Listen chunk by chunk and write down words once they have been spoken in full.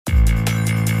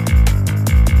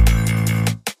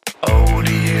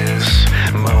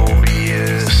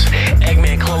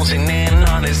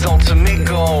Sonic ultimate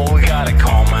goal. Gotta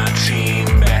call my team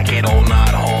back at Old Knot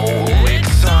Hole. It's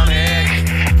Sonic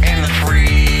and the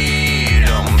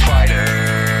Freedom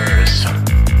Fighters.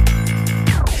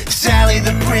 Sally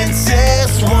the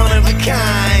princess, one of a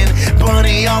kind.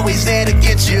 Bunny always there to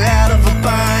get you out of a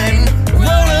bind.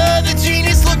 Rhoda the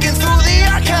genius looking through the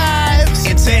archives.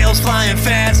 And Tails flying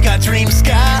fast, got dreams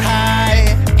sky high.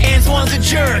 Antoine's a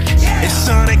jerk, it's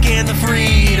Sonic and the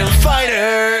Freedom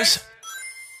Fighters.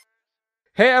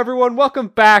 Hey everyone, welcome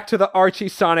back to the Archie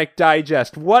Sonic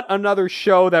Digest. What another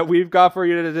show that we've got for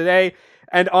you today.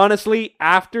 And honestly,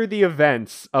 after the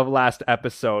events of last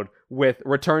episode with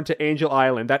Return to Angel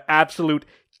Island, that absolute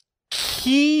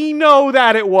kino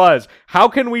that it was, how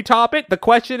can we top it? The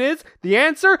question is, the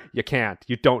answer, you can't.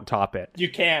 You don't top it. You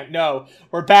can't, no.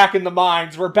 We're back in the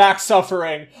mines. We're back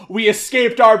suffering. We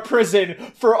escaped our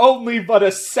prison for only but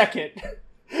a second.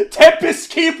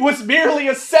 Tempest Keep was merely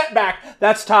a setback.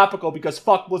 That's topical because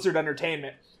fuck Blizzard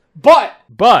Entertainment. But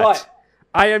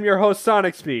I am your host,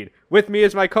 Sonic Speed. With me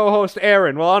is my co-host,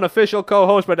 Aaron. Well, unofficial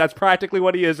co-host, but that's practically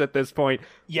what he is at this point.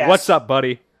 Yes. What's up,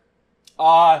 buddy?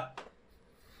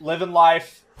 Living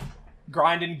life,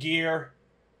 grinding gear,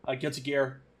 Guilty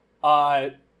Gear,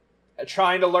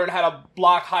 trying to learn how to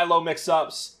block high-low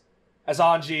mix-ups as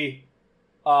Anji,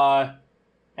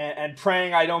 and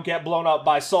praying I don't get blown up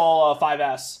by Sol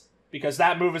 5S, because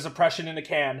that move is oppression in a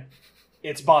can.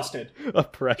 It's busted.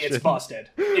 Oppression. It's busted.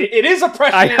 It is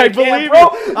oppression in a can, believe bro.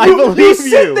 you. I believe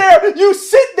you. You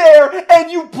sit there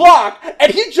and you block,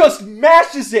 and he just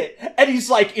mashes it, and he's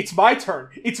like, "It's my turn.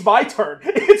 It's my turn.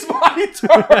 It's my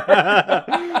turn."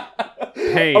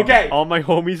 Pain. Okay. All my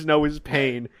homies know is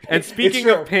pain. And speaking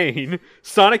of pain,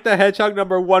 Sonic the Hedgehog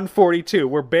number 142.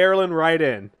 We're barreling right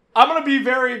in. I'm going to be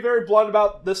very, very blunt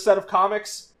about this set of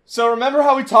comics. So remember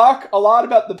how we talk a lot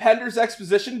about the Pender's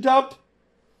exposition dump?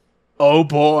 Oh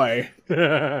boy.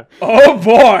 Oh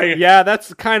boy. Yeah,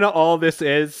 that's kind of all this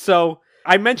is. So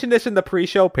I mentioned this in the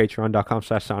pre-show,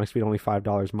 patreon.com/SonicSpeed, only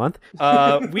 $5 a month.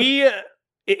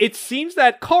 It seems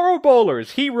that Carl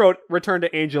Bowlers, he wrote Return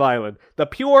to Angel Island. The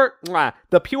pure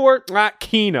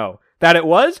kino that it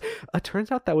was.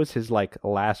 Turns out that was his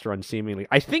last run, seemingly.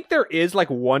 I think there is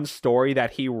one story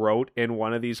that he wrote in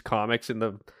one of these comics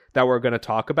that we're going to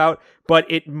talk about, but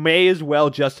it may as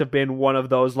well just have been one of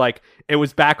those, it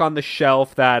was back on the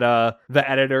shelf that the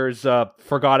editors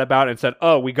forgot about and said,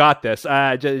 oh, we got this,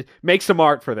 just make some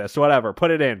art for this, whatever, put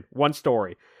it in, one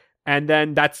story. And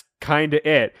then that's kind of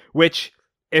it, which,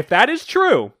 if that is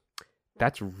true,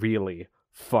 that's really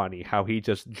funny how he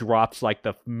just drops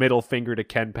the middle finger to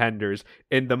Ken Penders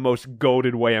in the most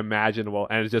goated way imaginable,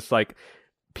 and it's just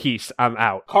peace, I'm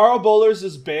out. Carl Bowlers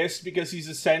is based because he's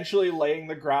essentially laying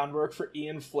the groundwork for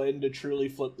Ian Flynn to truly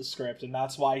flip the script, and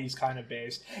that's why he's kind of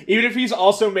based. Even if he's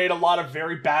also made a lot of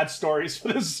very bad stories for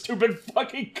this stupid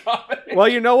fucking comic. Well,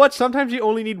 you know what? Sometimes you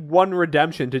only need one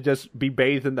redemption to just be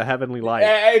bathed in the heavenly light.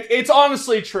 It's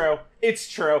honestly true. It's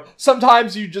true.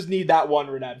 Sometimes you just need that one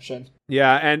redemption.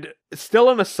 Yeah, and still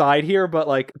an aside here,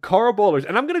 but Carl Bowlers,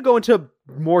 and I'm going to go into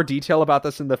more detail about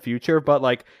this in the future,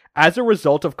 but as a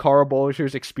result of Carl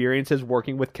Bowlers' experiences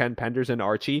working with Ken Penders and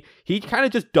Archie, he kind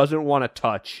of just doesn't want to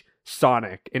touch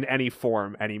Sonic in any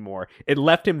form anymore. It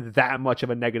left him that much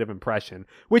of a negative impression,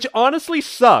 which honestly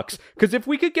sucks, because if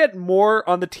we could get more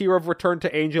on the tier of Return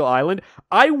to Angel Island,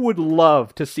 I would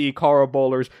love to see Carl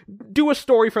Bowlers do a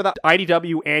story for the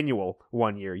IDW annual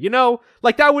one year,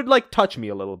 that would touch me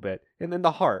a little bit, and in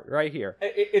the heart, right here.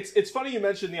 It's funny you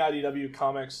mentioned the IDW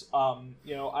comics.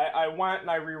 I went and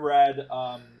I reread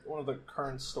one of the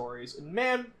current stories, and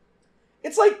man,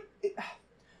 it's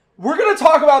we're going to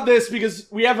talk about this because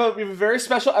we have a very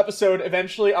special episode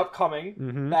eventually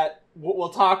upcoming that we'll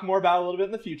talk more about a little bit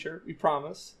in the future. We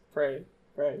promise. Pray.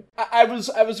 I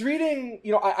was reading,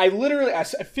 I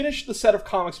finished the set of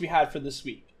comics we had for this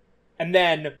week. And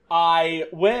then I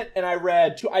went and I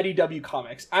read 2 IDW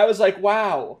comics. I was like,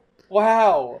 wow.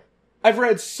 I've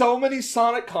read so many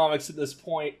Sonic comics at this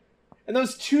point. And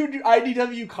those 2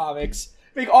 IDW comics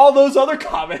make all those other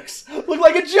comics look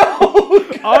like a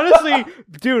joke. Honestly,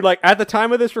 dude, at the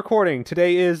time of this recording,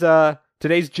 today's July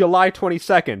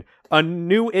 22nd. A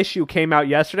new issue came out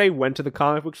yesterday, went to the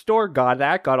comic book store,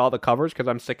 got all the covers because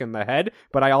I'm sick in the head,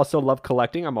 but I also love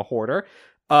collecting. I'm a hoarder.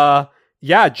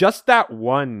 Yeah, just that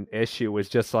one issue was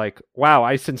just wow,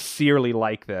 I sincerely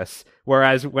like this.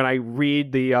 Whereas when I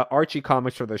read the Archie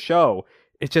comics for the show,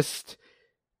 it's just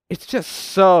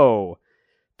so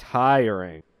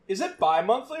tiring. Is it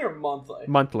bi-monthly or monthly?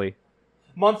 Monthly.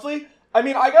 Monthly? I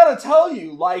mean, I gotta tell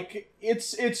you,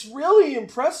 it's really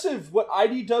impressive what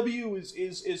IDW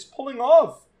is pulling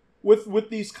off with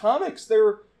these comics.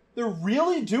 They're They're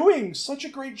really doing such a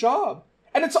great job.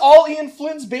 And it's all Ian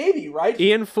Flynn's baby, right?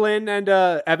 Ian Flynn and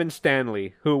Evan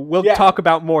Stanley, who we'll talk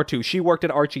about more too. She worked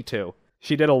at Archie too.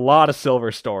 She did a lot of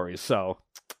Silver stories, so.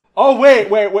 Oh, wait.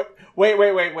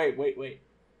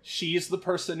 She's the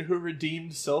person who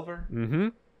redeemed Silver? Mm-hmm.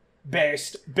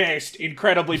 Based,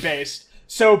 incredibly based.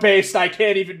 So based, I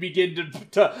can't even begin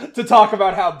to talk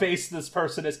about how based this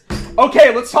person is.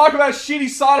 Okay, let's talk about shitty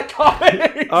Sonic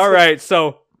comics! Alright,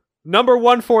 so, number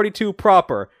 142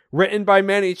 proper. Written by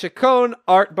Manny Chacon,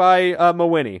 art by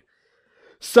Mawini.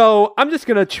 So, I'm just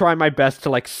gonna try my best to,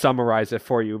 like, summarize it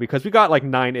for you, because we got, like,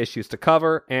 9 issues to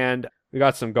cover, and we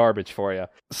got some garbage for you.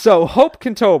 So, Hope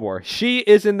Kintobor, she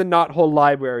is in the Knothole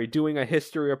Library doing a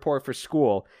history report for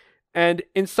school, and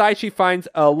inside she finds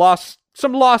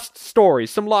some lost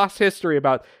stories, some lost history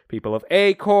about people of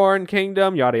Acorn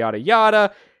Kingdom, yada yada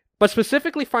yada, but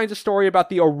specifically finds a story about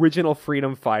the original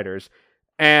freedom fighters.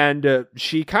 And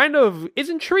she kind of is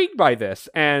intrigued by this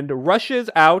and rushes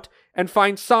out and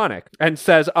finds Sonic and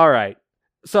says, all right,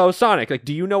 so Sonic, like,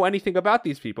 do you know anything about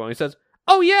these people? And he says,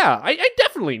 oh yeah, I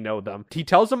definitely know them. He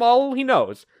tells them all he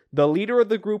knows. The leader of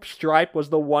the group, Stripe, was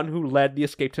the one who led the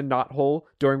escape to Knothole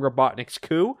during Robotnik's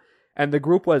coup. And the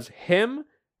group was him,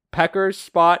 Peckers,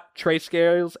 Spot, Trace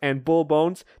Scales, and Bull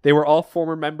Bones. They were all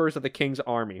former members of the King's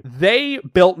army. They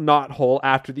built Knothole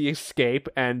after the escape,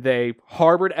 and they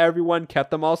harbored everyone,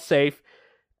 kept them all safe.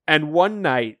 And one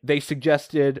night, they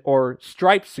suggested, or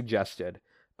Stripe suggested,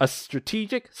 a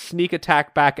strategic sneak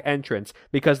attack back entrance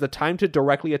because the time to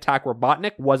directly attack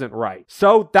Robotnik wasn't right.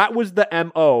 So that was the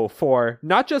MO for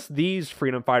not just these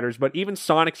freedom fighters, but even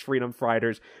Sonic's freedom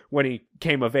fighters when he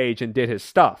came of age and did his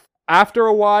stuff. After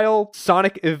a while,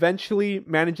 Sonic eventually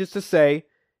manages to say,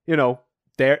 you know,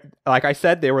 like I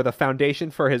said, they were the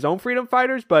foundation for his own freedom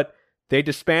fighters, but they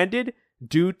disbanded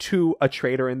due to a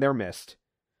traitor in their midst.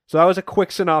 So that was a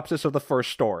quick synopsis of the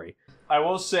first story. I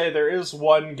will say there is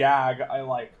one gag I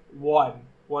like.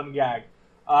 One gag.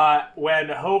 When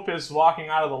Hope is walking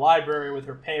out of the library with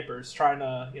her papers, trying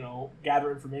to,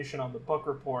 gather information on the book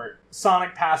report,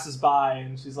 Sonic passes by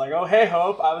and she's like, "Oh, hey,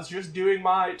 Hope, I was just doing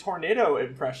my tornado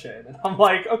impression." And I'm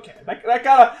like, okay, that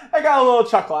got a little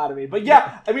chuckle out of me. But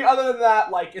yeah, I mean, other than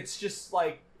that, like, it's just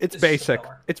like... It's basic.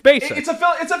 It's basic. It's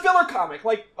a filler comic.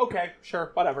 Like, okay,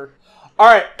 sure, whatever. All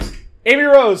right, Amy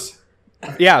Rose.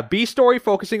 Yeah, B story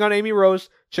focusing on Amy Rose.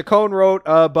 Chacon wrote,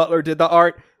 Butler did the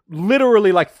art.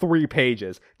 Literally like 3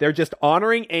 pages. They're just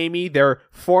honoring Amy. They're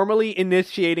formally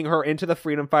initiating her into the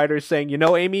Freedom Fighters, saying, you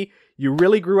know, Amy, you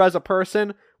really grew as a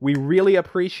person. We really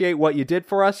appreciate what you did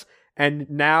for us. And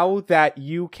now that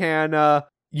you can,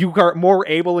 you are more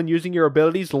able in using your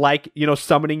abilities, like,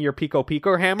 summoning your Pico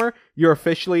Pico hammer, you're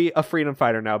officially a Freedom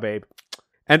Fighter now, babe.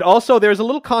 And also, there's a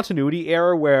little continuity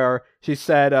error where she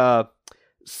said,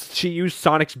 she used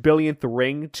Sonic's billionth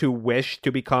ring to wish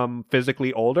to become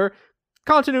physically older.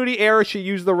 Continuity error, she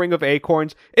used the Ring of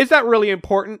Acorns. Is that really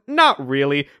important? Not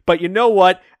really. But you know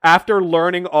what? After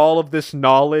learning all of this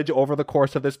knowledge over the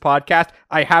course of this podcast,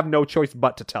 I have no choice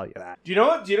but to tell you that. Do you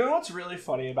know what's really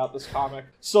funny about this comic?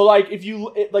 So, like,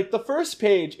 the first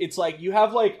page, it's like, you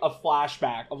have, like, a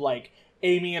flashback of, like,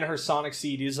 Amy and her Sonic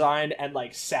C design and,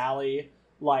 like, Sally,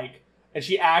 like... And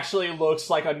she actually looks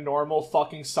like a normal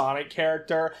fucking Sonic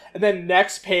character. And then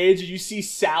next page, you see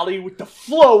Sally with the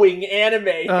flowing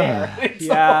anime hair. It's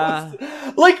yeah.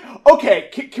 Almost, like, okay,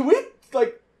 can we,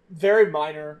 like, very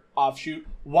minor offshoot.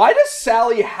 Why does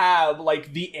Sally have,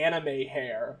 like, the anime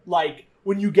hair? Like,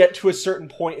 when you get to a certain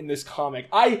point in this comic.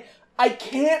 I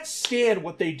can't stand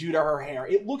what they do to her hair.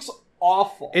 It looks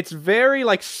awful. It's very,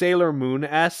 like, Sailor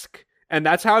Moon-esque. And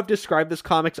that's how I've described this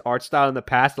comic's art style in the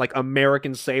past, like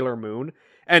American Sailor Moon.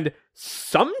 And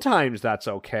sometimes that's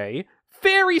okay.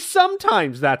 Very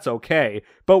sometimes that's okay.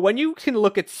 But when you can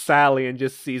look at Sally and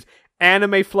just sees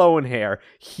anime flowing hair,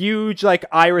 huge, like,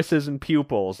 irises and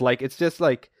pupils, like, it's just,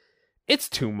 like, it's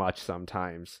too much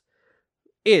sometimes.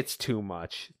 It's too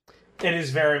much. It is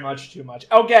very much too much.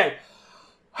 Okay.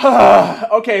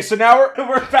 Okay, so now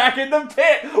we're back in the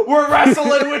pit. We're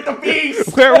wrestling with the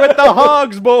beast. We're with the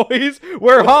hogs, boys.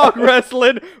 We're hog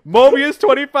wrestling. Mobius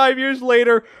 25 years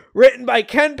later, written by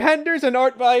Ken Penders and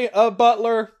art by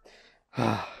Butler.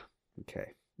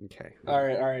 Okay. All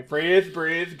right. Breathe,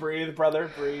 brother.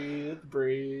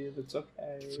 Breathe. It's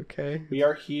okay. It's okay. We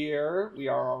are here. We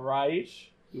are all right.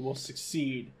 We will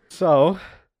succeed. So,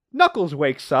 Knuckles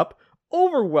wakes up,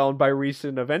 overwhelmed by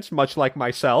recent events, much like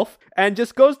myself, and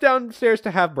just goes downstairs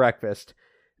to have breakfast.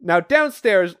 Now,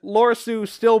 downstairs, Laura Sue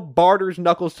still barters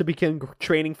Knuckles to begin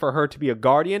training for her to be a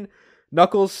guardian.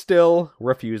 Knuckles still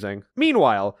refusing.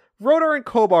 Meanwhile, Rotor and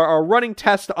Kobar are running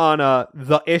tests on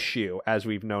the issue, as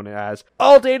we've known it as.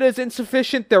 All data is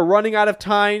insufficient. They're running out of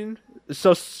time.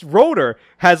 So Rotor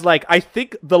has, like, I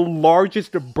think the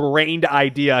largest brained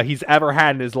idea he's ever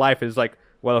had in his life is like,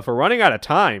 well, if we're running out of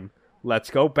time, let's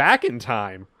go back in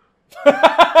time.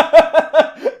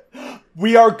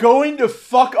 We are going to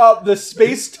fuck up the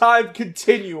space-time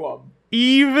continuum.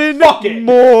 Even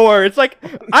more. It's like,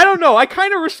 I don't know. I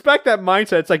kind of respect that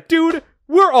mindset. It's like, dude,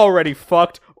 we're already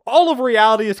fucked. All of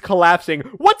reality is collapsing.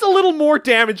 What's a little more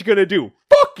damage gonna do?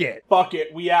 Fuck it. Fuck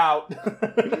it. We out.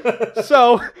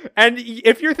 So, and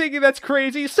if you're thinking that's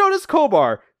crazy, so does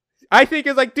Kobar. I think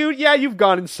it's like, dude, yeah, you've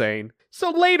gone insane.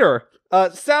 So later,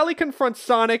 Sally confronts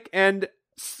Sonic and,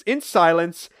 in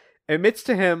silence, admits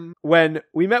to him, when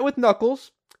we met with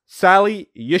Knuckles, Sally,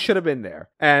 you should have been there.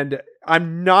 And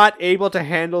I'm not able to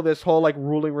handle this whole, like,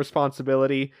 ruling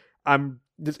responsibility. I'm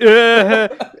just,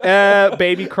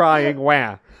 baby crying,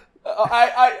 wah.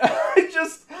 I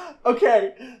just,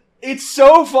 okay. It's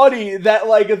so funny that,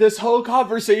 like, this whole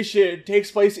conversation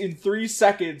takes place in 3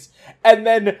 seconds, and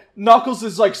then Knuckles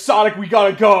is like, Sonic, we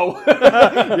gotta go.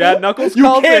 Yeah, Knuckles You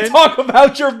calls can't in. talk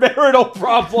about your marital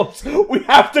problems. We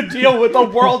have to deal with a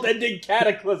world-ending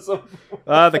cataclysm.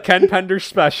 The Ken Pender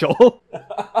special.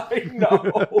 I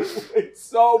know. It's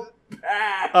so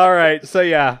bad. Alright, so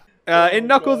yeah. In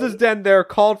Knuckles' den, they're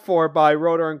called for by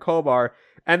Rotor and Kobar,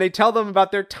 and they tell them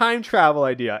about their time travel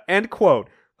idea, and quote,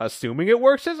 assuming it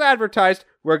works as advertised,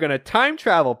 we're gonna time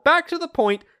travel back to the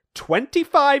point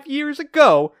 25 years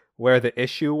ago where the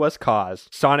issue was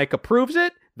caused. Sonic approves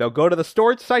it. They'll go to the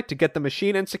storage site to get the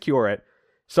machine and secure it.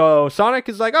 So Sonic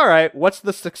is like, alright, what's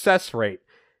the success rate?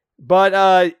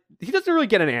 But he doesn't really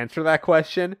get an answer to that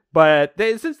question. But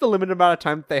since the limited amount of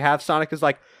time that they have, Sonic is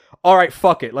like, alright,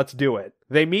 fuck it, let's do it.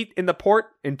 They meet in the port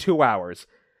in 2 hours.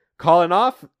 Calling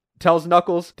off, tells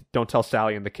Knuckles, don't tell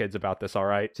Sally and the kids about this,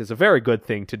 alright? It's a very good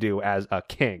thing to do as a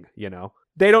king, you know?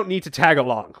 They don't need to tag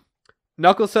along.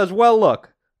 Knuckles says, well,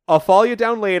 look, I'll follow you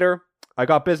down later. I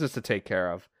got business to take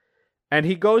care of. And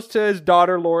he goes to his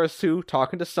daughter, Laura Sue,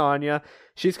 talking to Sonya.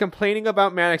 She's complaining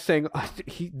about Manic, saying,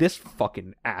 this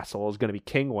fucking asshole is going to be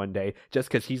king one day just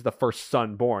because he's the first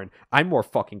son born. I'm more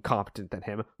fucking competent than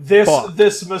him.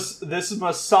 This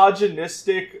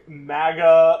misogynistic,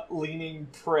 MAGA-leaning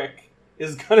prick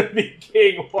is gonna be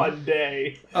king one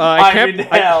day. I'm in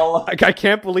hell. I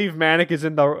can't believe Manic is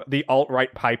in the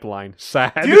alt-right pipeline.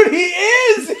 Sad. Dude, he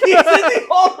is! He's in the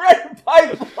alt-right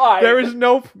pipeline! There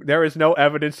is no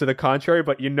evidence to the contrary,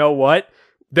 but you know what?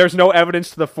 There's no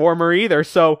evidence to the former either,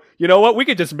 so, you know what? We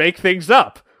could just make things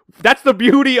up. That's the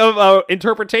beauty of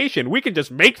interpretation. We can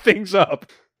just make things up.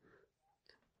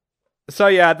 So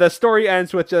yeah, the story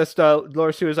ends with just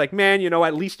Laura Sue is like, man, you know,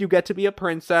 at least you get to be a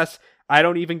princess. I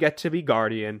don't even get to be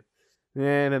guardian.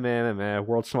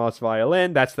 World's smallest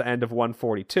violin. That's the end of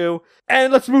 142.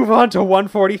 And let's move on to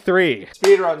 143.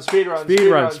 Speedrun.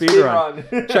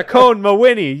 Chacon,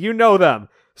 Mawini, you know them.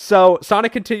 So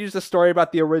Sonic continues the story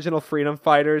about the original Freedom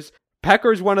Fighters.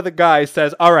 Pecker's one of the guys,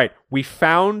 says, alright, we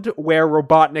found where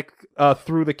Robotnik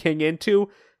threw the king into,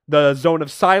 the zone of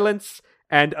silence,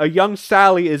 and a young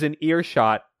Sally is in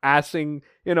earshot, asking,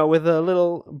 you know, with a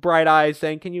little bright eyes,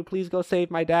 saying, can you please go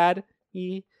save my dad?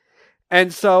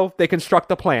 And so they construct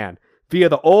the plan. Via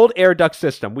the old air duct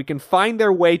system, we can find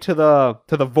their way to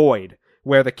the void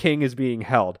where the king is being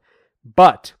held.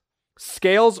 But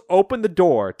Scales opened the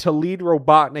door to lead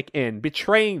Robotnik in,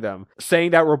 betraying them,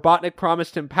 saying that Robotnik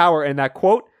promised him power and that,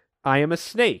 quote, I am a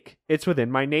snake. It's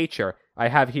within my nature. I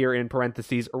have here in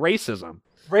parentheses racism.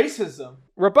 Racism?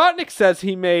 Robotnik says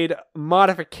he made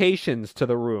modifications to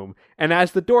the room, and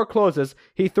as the door closes,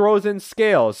 he throws in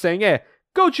Scales, saying,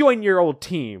 go join your old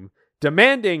team,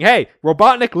 demanding, hey,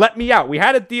 Robotnik, let me out. We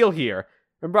had a deal here.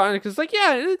 And Robotnik is like,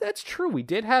 yeah, that's true. We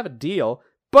did have a deal.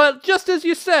 But just as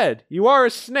you said, you are a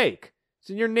snake. It's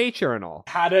in your nature and all.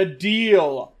 Had a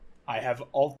deal. I have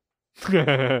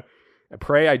I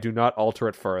pray I do not alter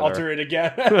it further. Alter it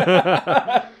again.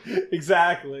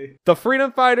 Exactly. The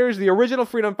Freedom Fighters, the original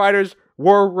Freedom Fighters,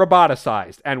 were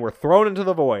roboticized and were thrown into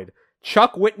the void.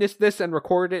 Chuck witnessed this and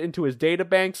recorded it into his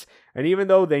databanks, and even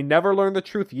though they never learned the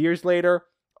truth years later,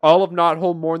 all of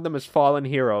Knothole mourned them as fallen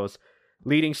heroes,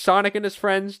 leading Sonic and his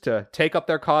friends to take up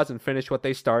their cause and finish what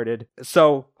they started.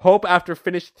 So, Hope, after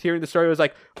finished hearing the story, was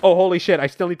like, oh, holy shit, I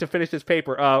still need to finish this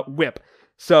paper, whip.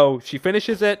 So, she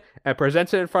finishes it and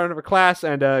presents it in front of her class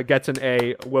and gets an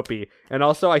A, whoopee. And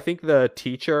also, I think the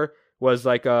teacher was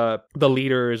like the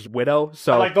leader's widow.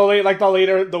 So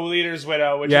the leader's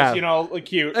widow, which is, you know,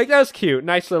 cute. Like, that was cute.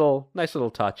 Nice little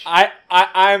touch.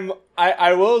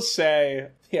 I will say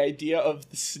the idea of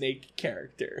the Snake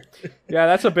character. Yeah,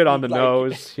 that's a bit on the Like,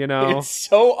 nose, you know? It's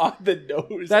so on the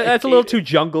nose. That's a little too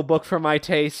Jungle Book for my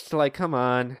taste. Like, come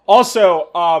on. Also,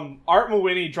 Art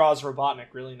Mawhinney draws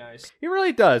Robotnik really nice. He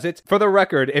really does. It's, for the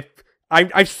record, if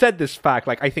I've said this fact,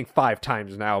 like, I think 5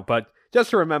 times now, but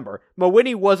just to remember,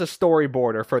 Mawhinney was a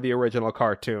storyboarder for the original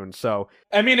cartoon, so...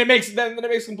 I mean, it makes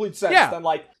complete sense. Yeah. Then,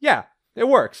 like... Yeah, it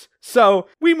works. So,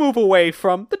 we move away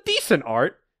from the decent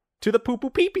art to the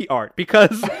poo-poo-pee-pee art,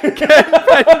 because Ken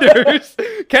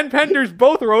Penders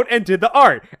both wrote and did the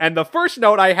art. And the first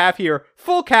note I have here,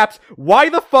 full caps, why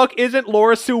the fuck isn't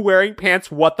Laura Sue wearing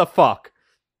pants? What the fuck?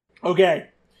 Okay.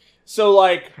 So,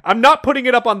 like... I'm not putting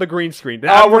it up on the green screen.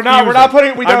 we're not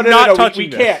putting... We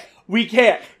touching can't. We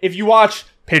can't. If you watch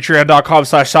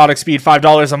patreon.com/SonicSpeed,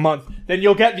 $5 a month, then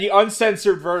you'll get the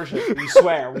uncensored version. We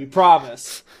swear. We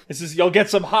promise. You'll get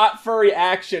some hot furry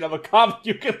action of a comic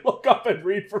you can look up and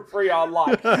read for free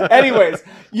online. Anyways,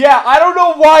 yeah, I don't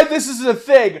know why this is a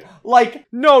thing. Like,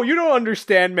 no, you don't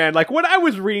understand, man. Like, when I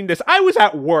was reading this, I was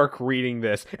at work reading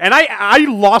this, and I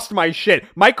lost my shit.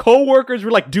 My coworkers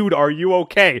were like, dude, are you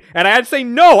okay? And I had to say,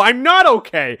 no, I'm not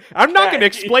okay. I'm not going to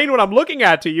explain what I'm looking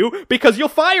at to you, because you'll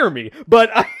fire me. But...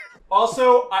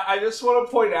 Also, I just want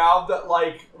to point out that,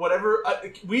 like, whatever...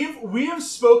 we have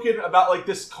spoken about, like,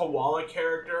 this koala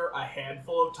character a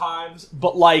handful of times,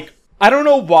 but, like, I don't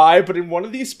know why, but in one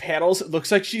of these panels, it looks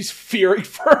like she's fearing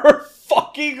for her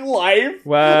fucking life.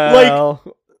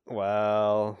 Well...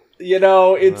 You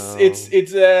know, it's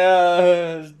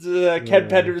Ken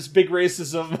Pender's big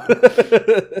racism.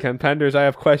 Ken Penders, I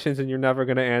have questions and you're never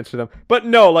going to answer them. But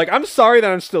no, like, I'm sorry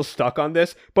that I'm still stuck on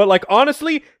this, but, like,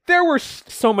 honestly, there were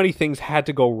so many things had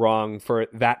to go wrong for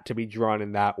that to be drawn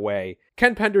in that way.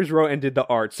 Ken Penders wrote and did the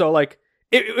art, so, like,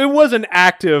 it was an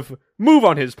active move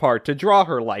on his part to draw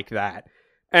her like that.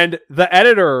 And the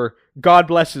editor, God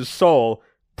bless his soul,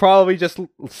 probably just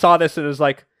saw this and was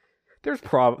like,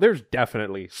 there's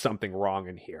definitely something wrong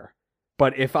in here.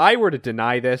 But if I were to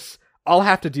deny this, I'll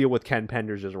have to deal with Ken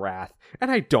Penders' wrath. And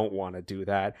I don't want to do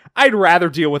that. I'd rather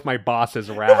deal with my boss's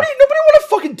wrath. Nobody want to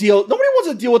fucking deal. Nobody wants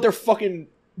to deal with their fucking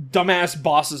dumbass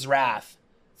boss's wrath.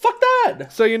 Fuck that.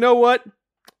 So you know what?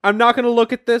 I'm not going to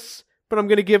look at this, but I'm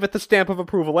going to give it the stamp of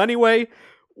approval anyway.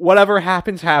 Whatever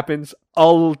happens, happens.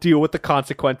 I'll deal with the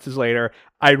consequences later.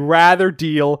 I'd rather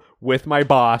deal with my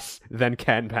boss than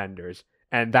Ken Penders.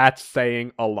 And that's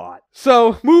saying a lot.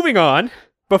 So, moving on,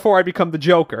 before I become the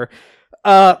Joker,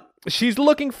 she's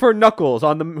looking for Knuckles,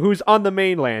 who's on the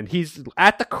mainland. He's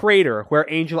at the crater where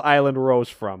Angel Island rose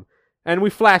from. And we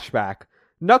flashback.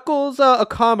 Knuckles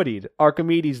accommodated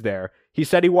Archimedes there. He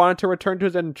said he wanted to return to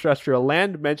his ancestral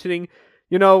land, mentioning,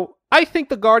 you know, I think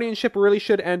the guardianship really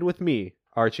should end with me,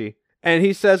 Archie. And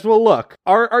he says, well, look,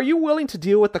 are you willing to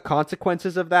deal with the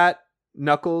consequences of that?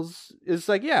 Knuckles is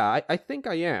like, yeah, I think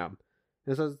I am.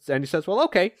 And he says, well,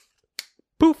 okay.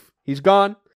 Poof, he's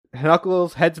gone.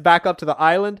 Knuckles heads back up to the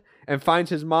island and finds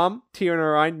his mom, tear in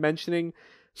her eye, mentioning,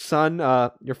 son,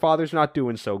 your father's not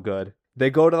doing so good.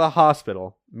 They go to the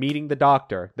hospital, meeting the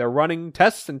doctor. They're running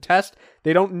tests and tests.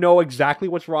 They don't know exactly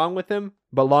what's wrong with him,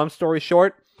 but long story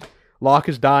short, Locke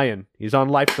is dying. He's on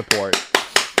life support.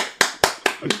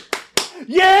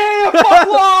 Yeah, fuck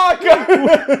Locke!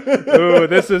 Ooh,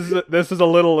 this is a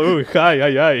little, ooh,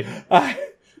 ay.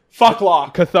 Fuck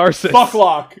Locke. Catharsis. Fuck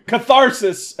Locke.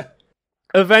 Catharsis.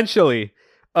 Eventually,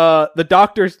 the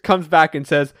doctor comes back and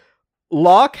says,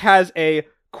 Locke has a,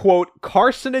 quote,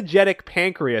 carcinogenic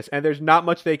pancreas, and there's not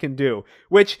much they can do.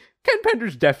 Which, Ken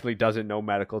Penders definitely doesn't know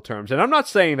medical terms, and I'm not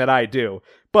saying that I do,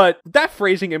 but that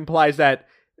phrasing implies that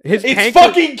his It's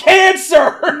fucking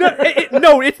cancer!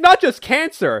 No, it's not just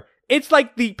cancer. It's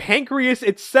like the pancreas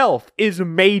itself is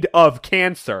made of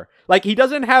cancer. Like, he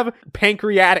doesn't have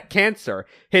pancreatic cancer.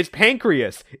 His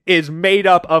pancreas is made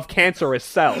up of cancerous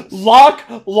cells.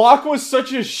 Locke was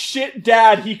such a shit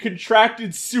dad, he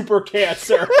contracted super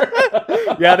cancer.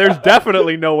 Yeah, there's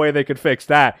definitely no way they could fix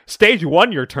that. Stage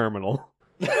 1, you're terminal.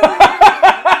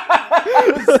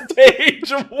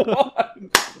 Stage 1.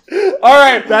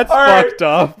 Alright. That's fucked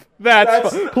up.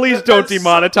 Please don't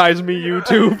demonetize me,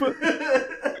 YouTube.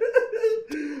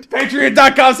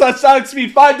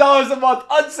 Patreon.com/SonicSpeed, $5 a month,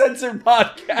 uncensored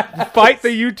podcast. Fight the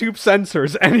YouTube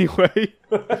censors anyway.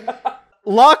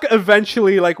 Locke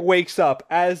eventually, like, wakes up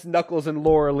as Knuckles and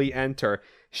Laura Lee enter.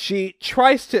 She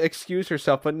tries to excuse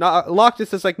herself, but Locke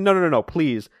just says, like, no,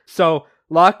 please. So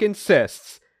Locke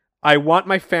insists, I want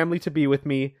my family to be with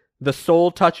me. The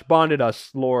soul touch bonded us,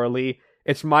 Laura Lee.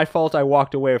 It's my fault I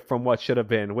walked away from what should have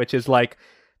been, which is like,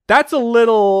 that's a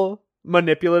little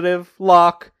manipulative,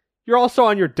 Locke. You're also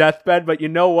on your deathbed, but you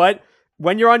know what?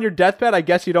 when you're on your deathbed, I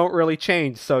guess you don't really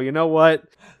change. So you know what?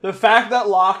 The fact that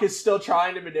Locke is still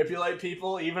trying to manipulate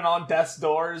people, even on death's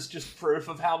door, is just proof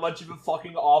of how much of a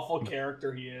fucking awful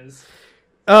character he is.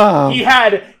 Oh.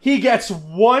 He gets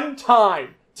one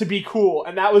time to be cool,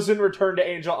 and that was in Return to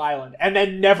Angel Island, and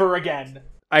then never again.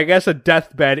 I guess a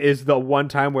deathbed is the one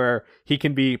time where he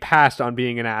can be passed on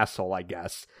being an asshole, I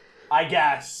guess.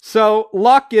 So,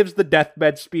 Locke gives the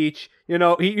deathbed speech. You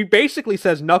know, he basically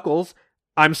says, Knuckles,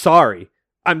 I'm sorry.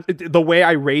 The way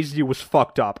I raised you was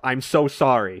fucked up. I'm so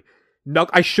sorry.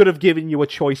 I should have given you a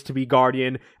choice to be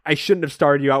Guardian. I shouldn't have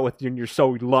started you out with you're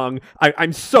so young.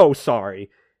 I'm so sorry.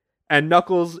 And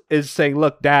Knuckles is saying,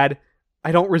 look, Dad,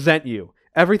 I don't resent you.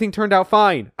 Everything turned out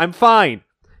fine. I'm fine.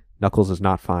 Knuckles is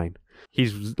not fine.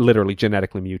 He's literally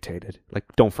genetically mutated. Like,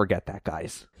 don't forget that,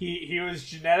 guys. He was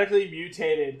genetically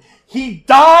mutated. He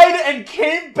died and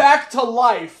came back to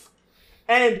life.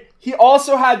 And he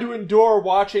also had to endure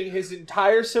watching his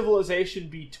entire civilization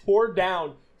be torn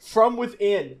down from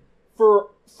within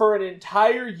for an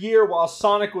entire year while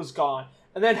Sonic was gone.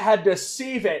 And then had to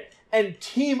save it and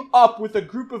team up with a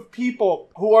group of people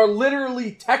who are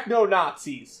literally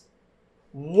techno-Nazis.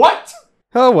 What?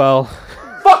 Oh, well.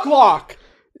 Fuck Locke!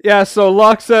 Yeah, so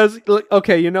Locke says,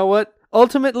 okay, you know what?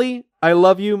 Ultimately, I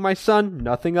love you, my son.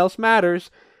 Nothing else matters.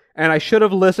 And I should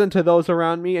have listened to those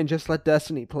around me and just let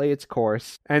destiny play its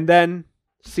course. And then,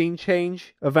 scene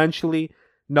change. Eventually,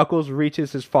 Knuckles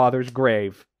reaches his father's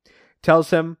grave. Tells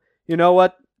him, you know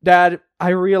what, Dad? I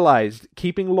realized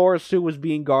keeping Laura Sue as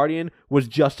being Guardian was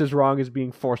just as wrong as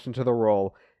being forced into the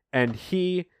role. And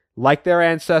he, like their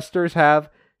ancestors have,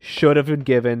 should have been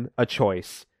given a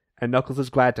choice. And Knuckles is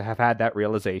glad to have had that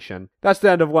realization. That's the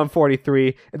end of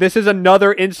 143. This is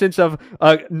another instance of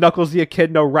Knuckles the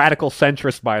Echidna radical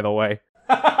centrist, by the way.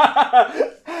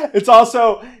 It's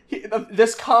also...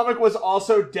 this comic was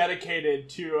also dedicated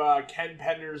to Ken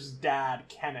Pender's dad,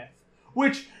 Kenneth.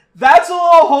 Which, that's a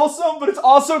little wholesome, but it's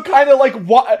also kind of like,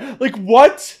 what? Like,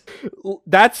 what?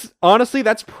 That's, honestly,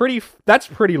 that's pretty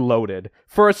loaded.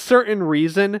 For a certain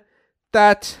reason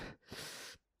that...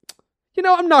 You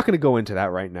know, I'm not going to go into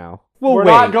that right now. We're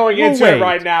not going into it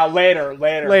right now. Later.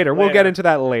 We'll get into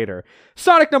that later.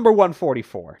 Sonic number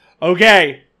 144.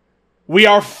 Okay. We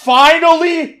are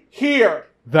finally here.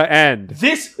 The end.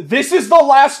 This is the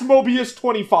last Mobius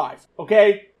 25.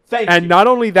 Okay? Thank you. And not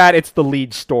only that, it's the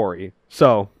lead story.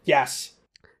 So. Yes.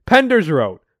 Penders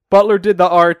wrote. Butler did the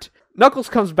art. Knuckles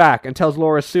comes back and tells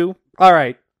Laura Sue,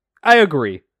 alright, I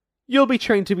agree. You'll be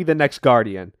trained to be the next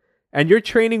Guardian. And your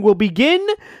training will begin...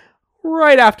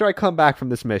 right after I come back from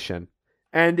this mission.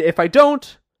 And if I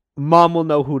don't, Mom will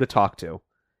know who to talk to.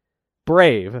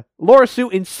 Brave. Laura Sue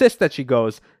insists that she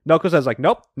goes. Knuckles is like,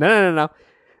 nope, no.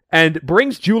 And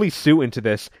brings Julie Sue into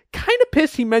this. Kind of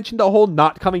pissed he mentioned the whole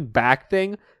not coming back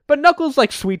thing. But Knuckles,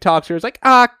 like, sweet talks her. Is like,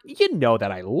 you know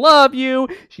that I love you.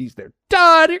 She's their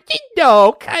daughter. You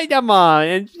know, come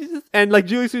on. And like,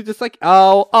 Julie Sue's just like,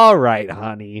 oh, alright,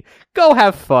 honey. Go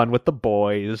have fun with the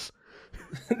boys.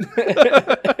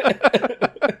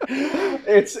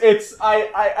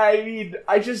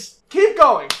 I just keep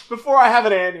going before I have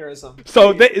an aneurysm.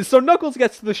 So Knuckles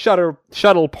gets to the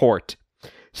shuttle port.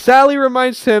 Sally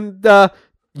reminds him,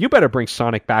 you better bring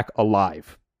Sonic back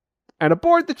alive. And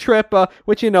aboard the trip,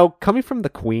 which, you know, coming from the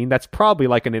Queen, that's probably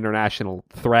like an international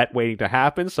threat waiting to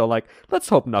happen. So, like, let's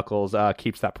hope Knuckles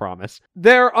keeps that promise.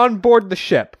 They're on board the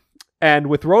ship. And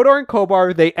with Rodor and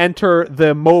Kobar, they enter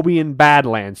the Mobian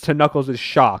Badlands to Knuckles'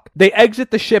 shock. They exit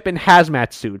the ship in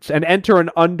hazmat suits and enter an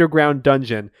underground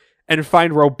dungeon and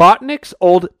find Robotnik's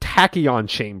old tachyon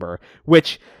chamber,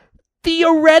 which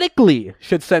theoretically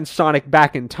should send Sonic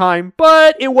back in time,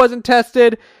 but it wasn't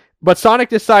tested. But Sonic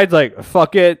decides, like,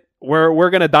 fuck it,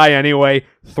 we're gonna die anyway.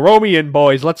 Throw me in,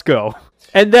 boys, let's go.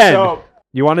 And then,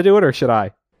 you want to do it or should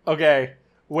I? Okay,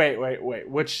 wait.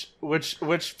 Which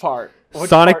part?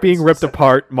 Sonic being ripped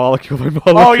apart, molecule by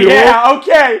molecule. Oh yeah,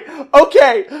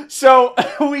 okay. So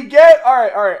we get all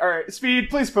right. Speed,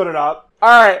 please put it up. All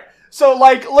right. So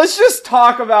like, let's just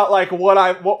talk about like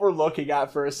what we're looking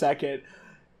at for a second.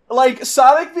 Like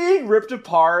Sonic being ripped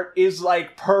apart is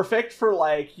like perfect for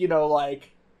like, you know,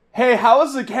 like, hey, how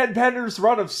is the Ken Pender's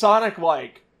run of Sonic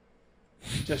like?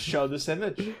 Just show this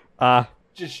image.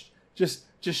 Just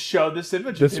show this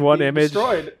image. This one image.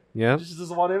 Destroyed. Yeah. Just this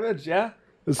one image. Yeah.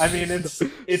 I mean,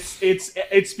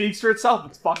 it speaks for itself.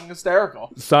 It's fucking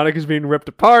hysterical. Sonic is being ripped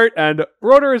apart, and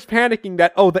Rotor is panicking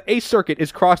that, the A circuit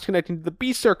is cross-connecting to the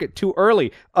B circuit too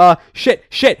early. Shit.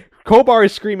 Kobar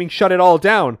is screaming, shut it all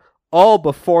down. All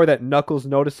before that Knuckles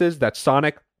notices that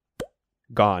Sonic,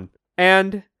 gone.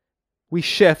 And we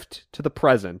shift to the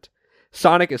present.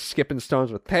 Sonic is skipping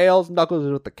stones with Tails. Knuckles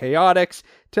is with the Chaotix.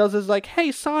 Tails is like,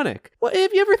 hey, Sonic, well,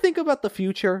 if you ever think about the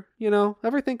future,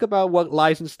 ever think about what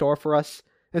lies in store for us?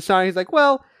 And Sonic's like,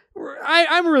 well,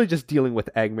 I'm really just dealing with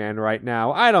Eggman right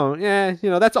now.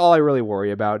 That's all I really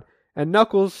worry about. And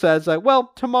Knuckles says, like,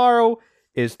 well, tomorrow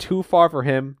is too far for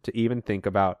him to even think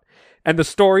about. And the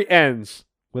story ends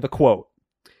with a quote.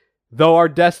 Though our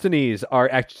destinies are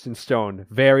etched in stone,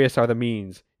 various are the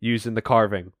means used in the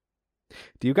carving.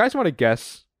 Do you guys want to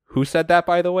guess who said that,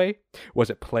 by the way? Was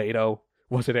it Plato?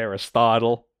 Was it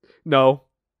Aristotle? No,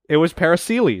 it was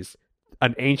Paracelsus,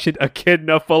 an ancient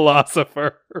echidna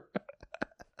philosopher.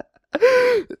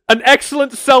 An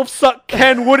excellent self-suck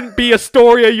Ken wouldn't be a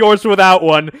story of yours without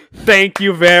one. Thank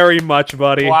you very much,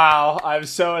 buddy. Wow, I'm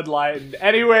so enlightened.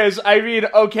 Anyways,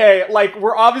 okay,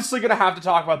 we're obviously going to have to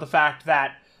talk about the fact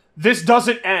that this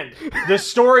doesn't end. The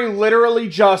story literally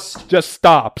just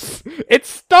stops. It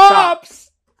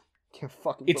stops! Can't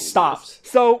fucking believe it stops.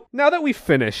 This. So, now that we've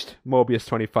finished Mobius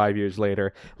 25 years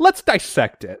later, let's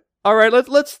dissect it. All right,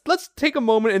 let's take a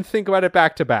moment and think about it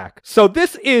back to back. So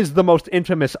this is the most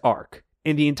infamous arc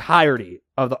in the entirety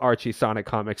of the Archie Sonic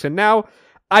comics, and now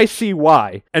I see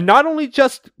why. And not only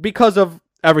just because of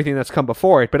everything that's come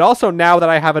before it, but also now that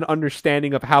I have an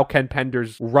understanding of how Ken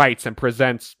Penders writes and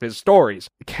presents his stories.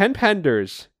 Ken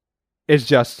Penders is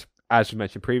just, as we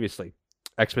mentioned previously,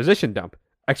 exposition dump,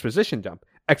 exposition dump,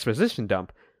 exposition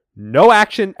dump. No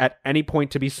action at any point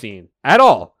to be seen at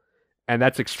all. And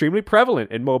that's extremely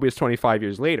prevalent in Mobius 25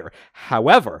 years later.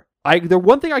 However, the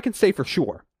one thing I can say for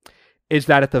sure is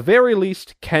that at the very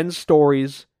least, Ken's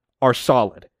stories are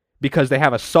solid because they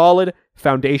have a solid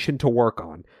foundation to work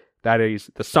on. That is,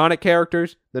 the Sonic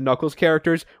characters, the Knuckles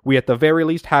characters, we at the very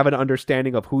least have an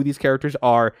understanding of who these characters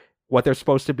are, what they're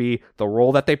supposed to be, the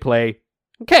role that they play.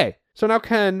 Okay, so now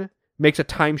Ken makes a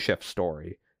time shift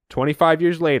story. 25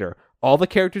 years later, all the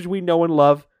characters we know and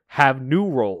love have new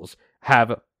roles,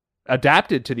 have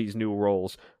adapted to these new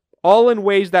roles, all in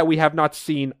ways that we have not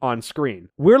seen on screen.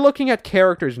 We're looking at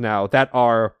characters now that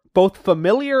are both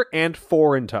familiar and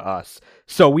foreign to us,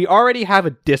 so we already have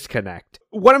a disconnect.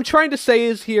 What I'm trying to say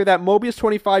is here that Mobius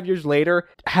 25 years later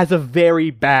has a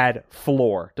very bad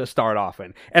floor to start off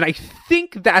in, and I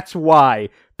think that's why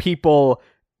people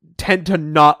tend to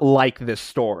not like this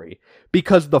story,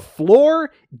 because the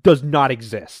floor does not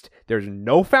exist. There's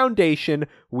no foundation.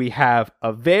 We have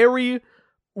a very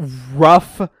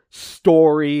rough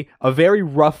story, a very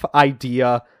rough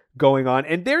idea going on,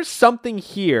 and there's something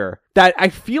here that I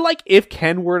feel like if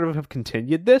Ken were to have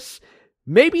continued this,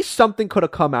 maybe something could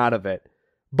have come out of it.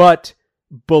 But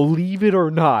believe it or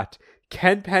not,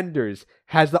 Ken Penders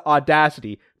has the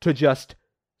audacity to just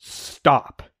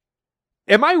stop.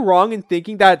 Am I wrong in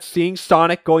thinking that seeing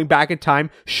Sonic going back in time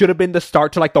should have been the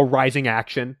start to the rising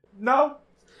action? No.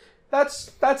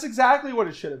 That's exactly what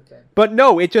it should have been. But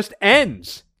no, it just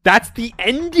ends. That's the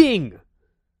ending.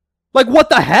 What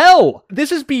the hell? This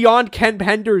is beyond Ken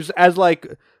Penders as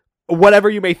whatever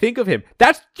you may think of him.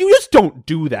 You just don't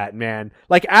do that, man.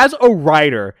 As a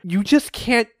writer, you just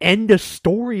can't end a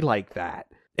story like that.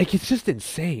 It's just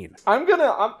insane. I'm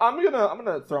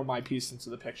gonna throw my piece into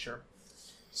the picture.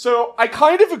 So I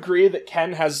kind of agree that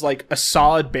Ken has a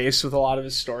solid base with a lot of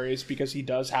his stories because he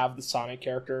does have the Sonic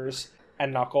characters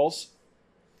and Knuckles.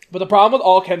 But the problem with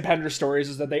all Ken Penders stories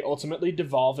is that they ultimately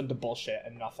devolve into bullshit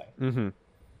and nothing. Mm-hmm.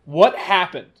 What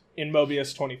happened in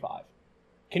Mobius 25?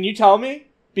 Can you tell me?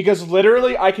 Because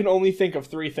literally I can only think of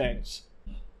three things.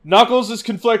 Knuckles is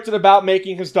conflicted about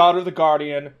making his daughter the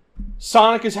Guardian.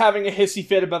 Sonic is having a hissy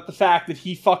fit about the fact that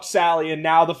he fucked Sally, and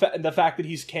now the fact that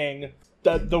he's king.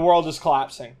 The world is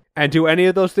collapsing. And do any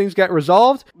of those things get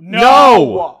resolved?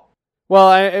 No!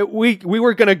 Well, we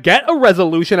were gonna get a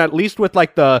resolution, at least with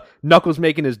the Knuckles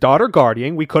making his daughter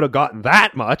Guardian. We could have gotten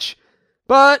that much.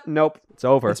 But nope, it's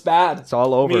over. It's bad. It's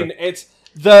all over. I mean, it's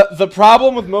the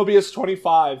problem with Mobius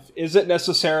 25 isn't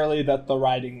necessarily that the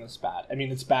writing is bad. I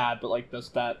mean, it's bad, but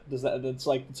it's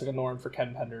like a norm for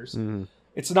Ken Penders. Mm-hmm.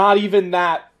 It's not even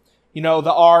that,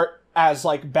 the art as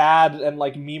bad and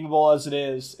memeable as it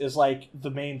is the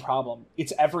main problem.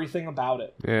 It's everything about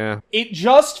it. Yeah. It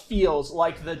just feels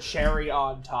like the cherry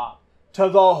on top to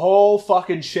the whole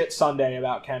fucking shit sundae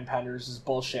about Ken Penders'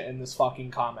 bullshit in this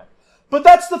fucking comic. But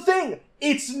that's the thing.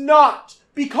 It's not,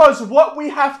 because what we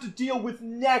have to deal with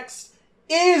next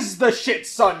is the shit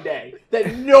sundae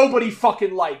that nobody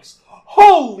fucking likes.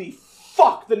 Holy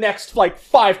fuck, the next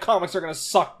 5 comics are gonna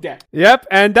suck dick. Yep,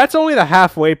 and that's only the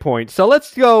halfway point. So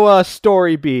let's go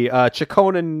story B.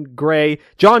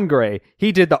 John Gray,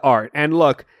 he did the art. And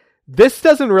look, This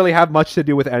doesn't really have much to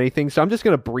do with anything, so I'm just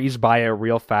going to breeze by it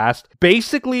real fast.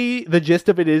 Basically, the gist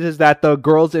of it is that the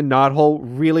girls in Knothole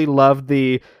really love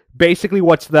basically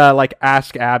what's the, like,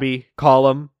 Ask Abby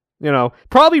column. You know,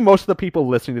 probably most of the people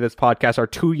listening to this podcast are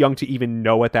too young to even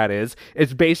know what that is.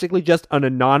 It's basically just an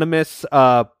anonymous,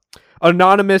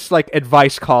 like,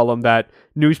 advice column that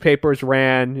newspapers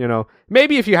ran. You know,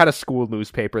 maybe if you had a school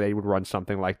newspaper, they would run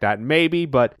something like that. Maybe,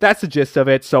 but that's the gist of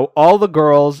it. So all the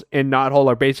girls in Knothole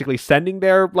are basically sending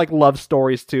their, like, love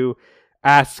stories to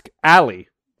Ask Allie,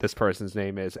 this person's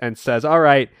name is, and says, all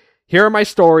right, here are my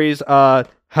stories,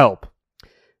 help.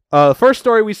 The first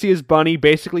story we see is Bunny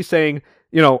basically saying,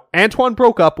 you know, Antoine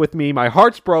broke up with me, my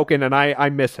heart's broken, and I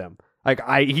miss him. Like,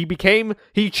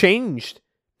 he changed,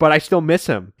 but I still miss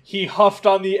him. He huffed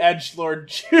on the edgelord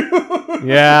juice.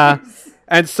 Yeah.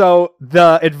 And so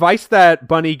the advice that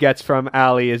Bunny gets from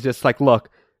Allie is just like, look,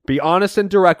 be honest and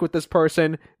direct with this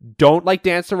person. Don't, like,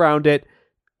 dance around it.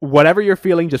 Whatever you're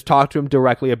feeling, just talk to him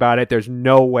directly about it. There's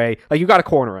no way. Like, you gotta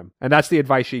corner him. And that's the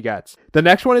advice she gets. The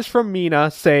next one is from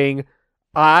Mina saying,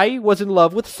 I was in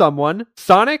love with someone.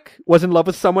 Sonic was in love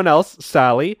with someone else,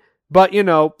 Sally. But, you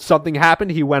know, something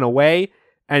happened. He went away.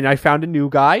 And I found a new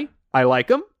guy. I like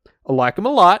him. I like him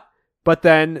a lot. But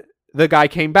then the guy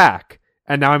came back.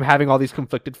 And now I'm having all these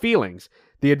conflicted feelings.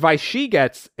 The advice she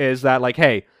gets is that, like,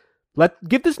 hey,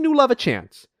 give this new love a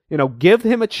chance. You know, give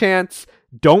him a chance.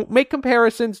 Don't make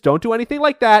comparisons. Don't do anything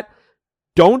like that.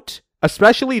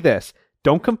 Especially this,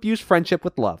 don't confuse friendship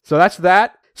with love. So that's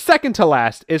that. Second to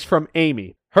last is from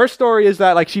Amy. Her story is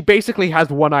that, like, she basically has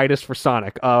one-itis for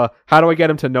Sonic. How do I get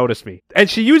him to notice me? And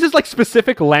she uses, like,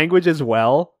 specific language as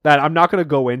well that I'm not going to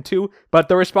go into. But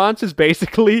the response is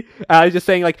basically just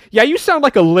saying, like, yeah, you sound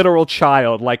like a literal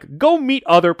child. Like, go meet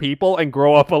other people and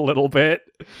grow up a little bit.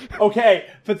 Okay,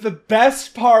 but the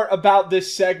best part about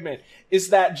this segment is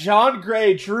that John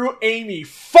Gray drew Amy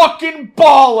fucking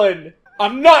ballin'.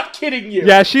 I'm not kidding you.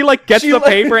 Yeah, she, like, gets the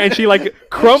paper and she, like,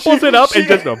 crumples it up and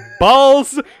just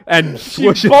balls and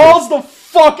swishes she balls the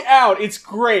fuck out. It's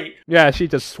great. Yeah, she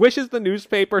just swishes the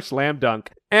newspaper, slam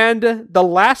dunk. And the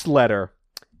last letter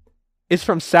is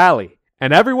from Sally.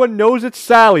 And everyone knows it's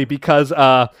Sally because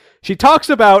she talks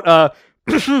about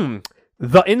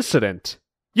the incident.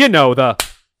 You know, the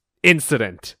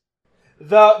incident.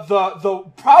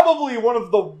 The probably one of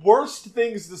the worst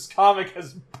things this comic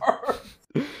has birthed.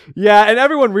 Yeah, and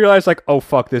everyone realized, like, oh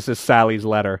fuck, this is Sally's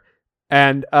letter.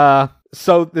 And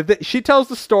so she tells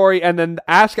the story, and then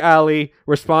Ask Allie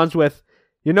responds with,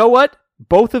 you know what?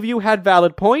 Both of you had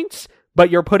valid points, but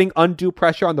you're putting undue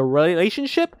pressure on the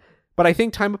relationship, but I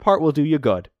think time apart will do you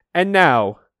good. And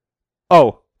now,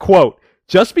 quote,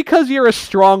 just because you're a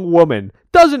strong woman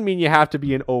doesn't mean you have to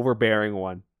be an overbearing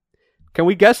one. Can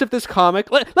we guess if this comic...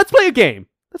 Let's play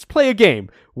a game.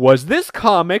 Was this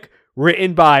comic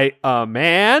written by a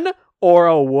man or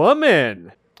a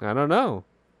woman? I don't know.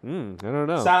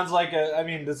 Sounds like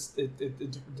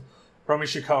Romy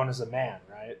Chacon is a man,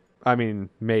 right? I mean,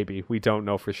 maybe. We don't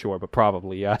know for sure, but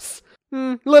probably yes.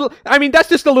 That's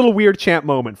just a little weird champ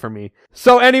moment for me.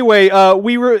 So anyway,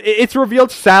 it's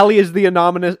revealed Sally is the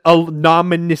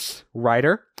anonymous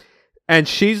writer. And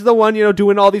she's the one, you know,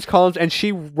 doing all these columns, and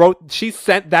she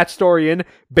sent that story in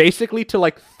basically to,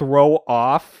 like, throw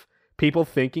off people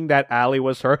thinking that Allie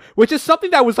was her, which is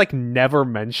something that was, like, never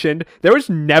mentioned. There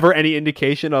was never any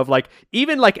indication of, like,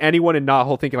 even, like, anyone in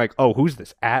Knothole thinking, like, oh, who's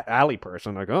this Allie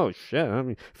person? Like, oh, shit, I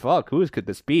mean, fuck, who could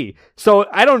this be? So,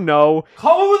 I don't know.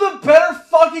 Come up with a better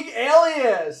fucking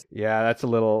alias! Yeah, that's a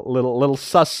little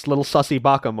sussy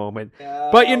baka moment. Yeah,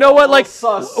 but you know what, like,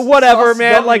 whatever, sus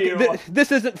man, W. like,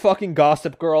 this isn't fucking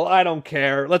Gossip Girl, I don't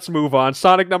care. Let's move on.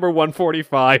 Sonic number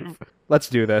 145. Let's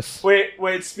do this. Wait,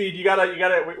 Speed, you gotta.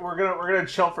 We're gonna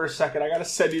chill for a second. I gotta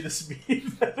send you the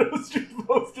Speed that was just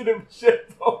posted in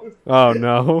shitpost. Oh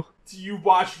no. Do you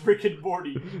watch Rick and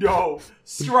Morty? No.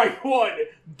 Strike one.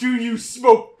 Do you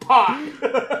smoke pot?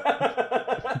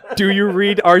 Do you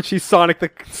read Archie Sonic the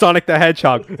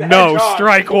Hedgehog? No. Hedgehog.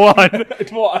 Strike one.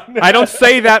 One. I don't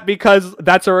say that because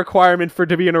that's a requirement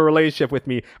to be in a relationship with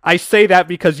me. I say that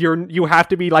because you have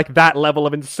to be like that level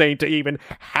of insane to even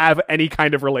have any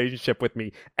kind of relationship with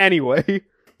me. Anyway,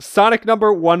 Sonic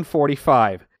number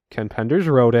 145. Ken Penders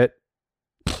wrote it.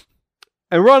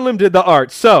 And Ron Lim did the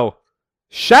art. So,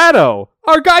 Shadow!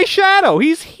 Our guy Shadow!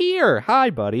 He's here! Hi,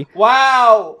 buddy.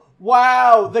 Wow!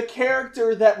 The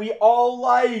character that we all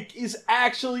like is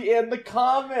actually in the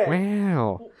comic!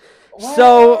 Wow.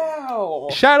 So,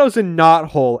 Shadow's in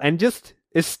Knothole and just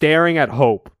is staring at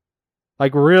Hope.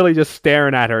 Like, really just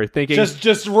staring at her, thinking...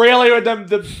 Just really with them,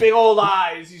 the big old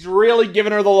eyes. He's really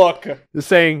giving her the look.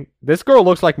 Saying, this girl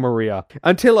looks like Maria.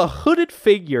 Until a hooded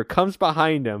figure comes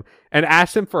behind him and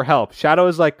asks him for help. Shadow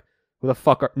is like, who the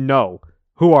fuck are... No.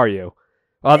 Who are you?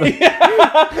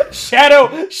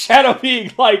 Shadow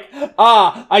being like,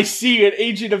 I see an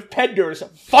agent of Penders.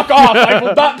 Fuck off! I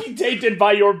will not be tainted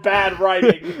by your bad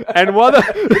writing. And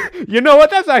you know what?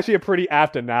 That's actually a pretty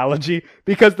apt analogy,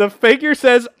 because the figure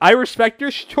says, I respect your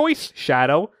choice,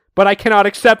 Shadow, but I cannot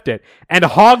accept it. And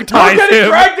hog ties him. You're getting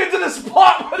dragged into this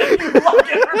plot whether you like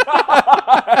it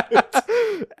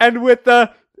or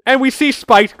not. And we see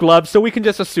spiked gloves, so we can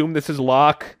just assume this is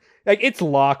Locke. Like, it's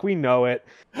Locke, we know it.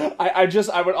 I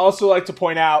would also like to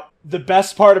point out, the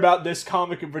best part about this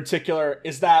comic in particular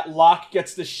is that Locke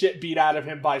gets the shit beat out of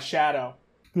him by Shadow.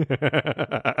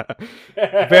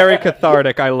 Very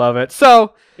cathartic, I love it.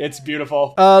 So, it's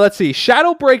beautiful. Let's see.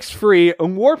 Shadow breaks free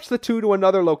and warps the two to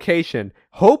another location.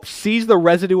 Hope sees the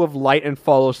residue of light and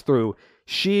follows through.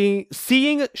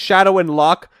 Seeing Shadow and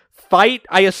Locke fight,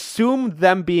 I assume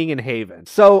them being in Haven.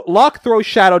 So, Locke throws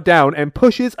Shadow down and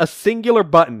pushes a singular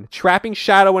button, trapping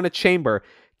Shadow in a chamber,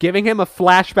 giving him a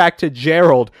flashback to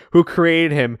Gerald, who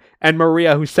created him, and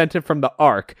Maria, who sent him from the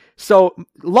Ark. So,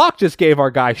 Locke just gave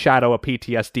our guy Shadow a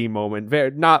PTSD moment.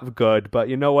 Very, not good, but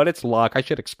you know what? It's Locke. I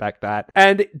should expect that.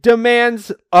 And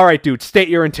demands, alright dude, state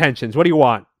your intentions. What do you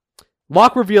want?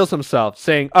 Locke reveals himself,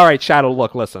 saying, alright Shadow,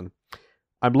 look, listen.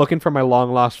 I'm looking for my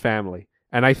long-lost family,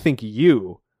 and I think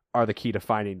you are the key to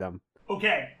finding them.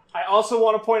 Okay, I also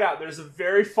want to point out, there's a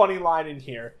very funny line in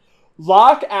here.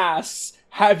 Locke asks,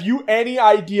 have you any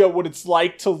idea what it's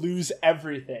like to lose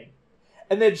everything?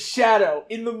 And then Shadow,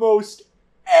 in the most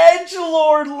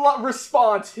edgelord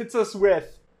response, hits us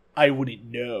with, I wouldn't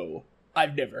know.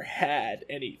 I've never had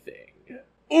anything.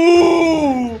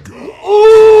 Ooh!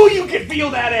 Ooh, you can feel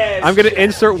that edge! I'm going to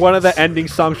insert one of the ending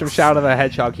songs from Shadow the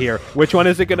Hedgehog here. Which one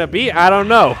is it going to be? I don't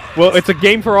know. Well, it's a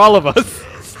game for all of us.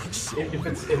 If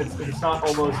it's not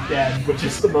Almost Dead, which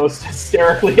is the most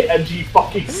hysterically edgy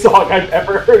fucking song I've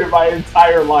ever heard in my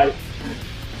entire life,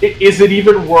 is it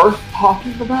even worth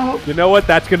talking about? You know what?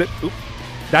 That's gonna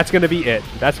be it.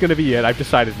 That's gonna be it. I've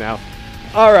decided now.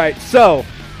 All right, so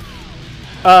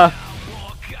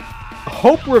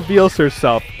Hope reveals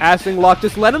herself, asking Locke,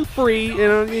 just let him free,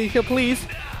 please.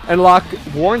 And Locke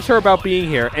warns her about being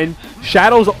here, and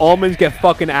Shadow's almonds get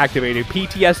fucking activated.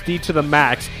 PTSD to the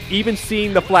max, even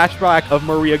seeing the flashback of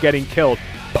Maria getting killed.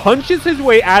 Punches his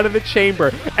way out of the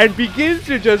chamber, and begins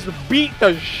to just beat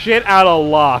the shit out of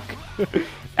Locke.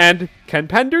 And Ken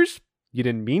Penders, you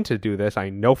didn't mean to do this, I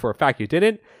know for a fact you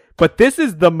didn't, but this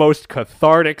is the most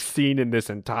cathartic scene in this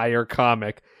entire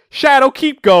comic. Shadow,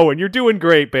 keep going, you're doing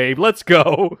great, babe, let's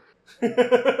go.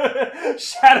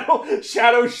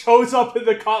 Shadow shows up in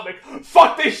the comic.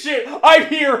 Fuck this shit! I'm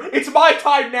here! It's my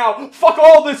time now! Fuck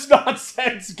all this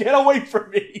nonsense! Get away from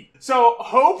me! So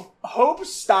Hope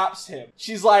stops him.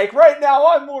 She's like, right now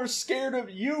I'm more scared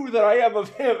of you than I am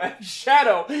of him. And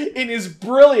Shadow, in his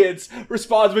brilliance,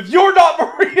 responds with, you're not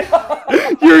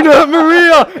Maria! You're not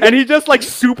Maria! And he just like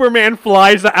Superman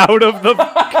flies out of the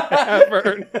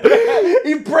cavern.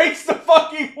 He breaks the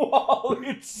fucking wall.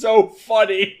 It's so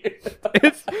funny.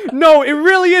 No, it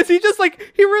really is. He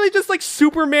really just like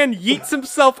Superman yeets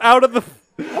himself out of the...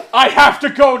 I have to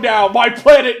go now. My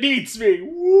planet needs me.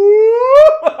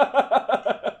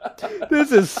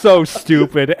 This is so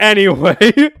stupid.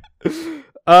 Anyway.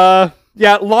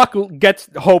 Yeah, Locke gets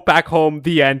Hope back home.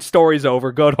 The end. Story's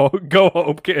over. Go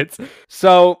home, kids.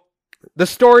 So, the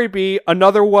story be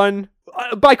another one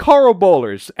by Carl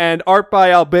Bowlers and art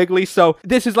by Al Bigley. So,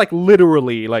 this is like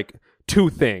literally like two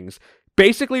things.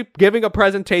 Basically giving a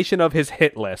presentation of his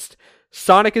hit list.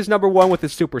 Sonic is number 1 with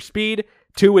his super speed.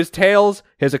 2 is Tails,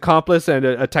 his accomplice and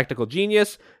a technical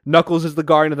genius. Knuckles is the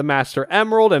guardian of the Master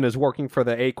Emerald and is working for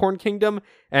the Acorn Kingdom.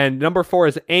 And number 4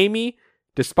 is Amy.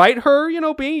 Despite her,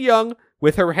 being young,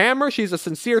 with her hammer, she's a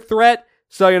sincere threat.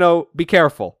 So, be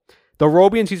careful. The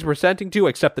Robians he's presenting to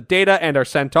accept the data and are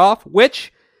sent off,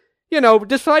 which,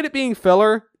 despite it being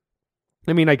filler,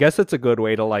 I mean, I guess it's a good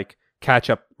way to, like, catch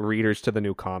up readers to the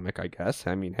new comic, I guess.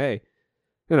 I mean, hey,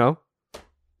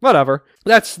 whatever.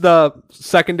 That's the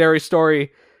secondary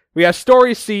story. We have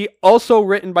Story C, also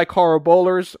written by Carl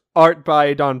Bowlers, art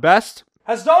by Dawn Best.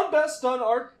 Has Dawn Best done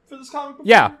art for this comic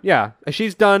before? Yeah.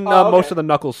 She's done most of the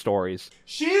Knuckles stories.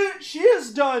 She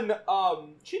has done,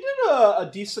 she did a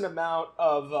decent amount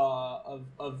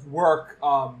of work,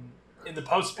 in the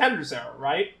post-Penders era,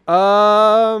 right?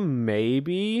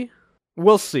 Maybe.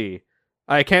 We'll see.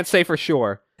 I can't say for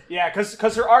sure. Yeah,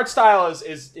 because her art style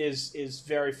is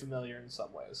very familiar in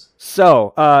some ways.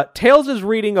 So, Tails is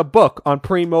reading a book on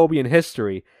pre-Mobian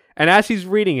history, and as he's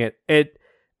reading it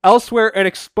elsewhere an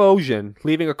explosion,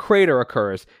 leaving a crater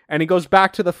occurs, and he goes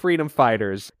back to the Freedom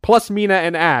Fighters, plus Mina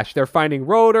and Ash. They're finding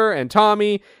Rotor and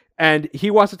Tommy, and he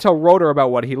wants to tell Rotor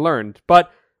about what he learned,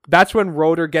 but that's when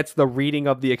Rotor gets the reading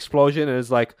of the explosion and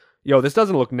is like, yo, this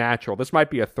doesn't look natural. This might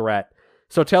be a threat.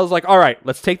 So Tails is like, all right,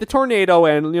 let's take the tornado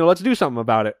and, let's do something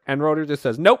about it. And Rotor just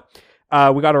says, nope,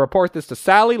 we got to report this to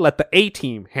Sally. Let the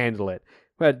A-team handle it.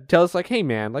 But Tails is like, hey,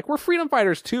 man, we're freedom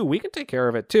fighters, too. We can take care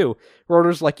of it, too.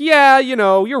 Rotor's like, yeah,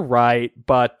 you're right.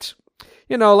 But,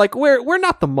 we're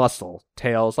not the muscle,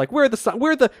 Tails. We're the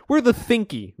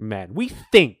thinky men. We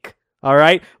think, all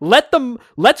right?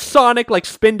 Let Sonic,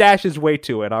 spin dash his way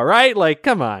to it, all right?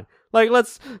 Come on.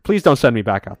 Please don't send me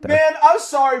back out there. Man, I'm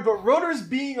sorry, but Rotor's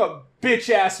being a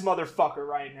bitch-ass motherfucker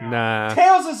right now. Nah.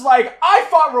 Tails is like, I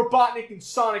fought Robotnik in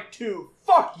Sonic 2.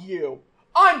 Fuck you.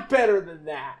 I'm better than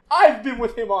that. I've been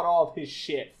with him on all of his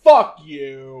shit. Fuck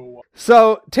you.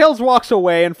 So, Tails walks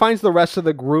away and finds the rest of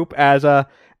the group as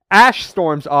Ash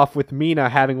storms off with Mina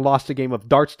having lost a game of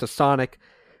darts to Sonic.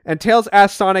 And Tails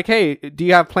asks Sonic, hey, do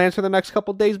you have plans for the next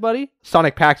couple days, buddy?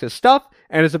 Sonic packs his stuff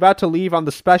and is about to leave on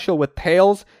the special with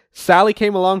Tails. Sally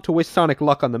came along to wish Sonic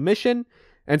luck on the mission,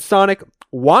 and Sonic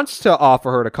wants to offer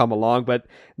her to come along, but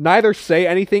neither say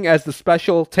anything as the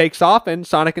special takes off and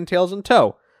Sonic and Tails in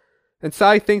tow. And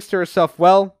Sally thinks to herself,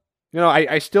 well,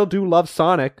 I still do love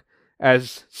Sonic,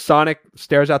 as Sonic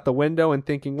stares out the window and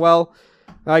thinking, well,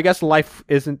 I guess life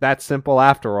isn't that simple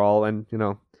after all, and,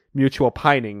 mutual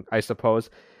pining, I suppose.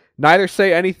 Neither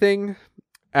say anything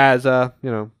as, they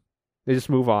just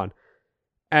move on.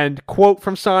 And quote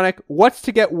from Sonic, what's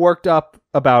to get worked up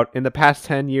about in the past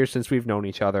 10 years since we've known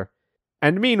each other?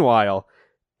 And meanwhile,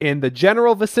 in the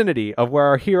general vicinity of where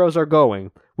our heroes are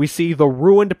going, we see the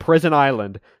ruined prison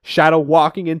island, Shadow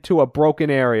walking into a broken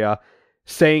area,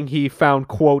 saying he found,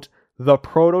 quote, the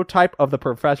prototype of the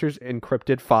professor's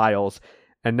encrypted files.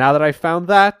 And now that I found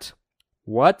that,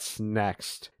 what's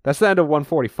next? That's the end of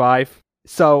 145.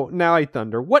 So, now I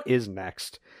thunder, what is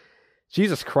next?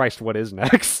 Jesus Christ, what is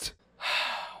next?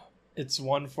 It's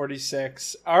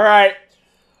 146. Alright.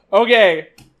 Okay.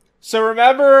 So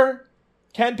remember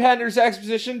Ken Pender's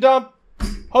exposition dump?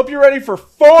 Hope you're ready for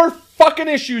 4 fucking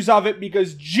issues of it,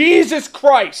 because Jesus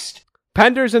Christ!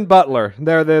 Penders and Butler,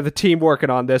 they're the team working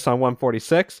on this on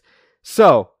 146.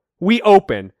 So, we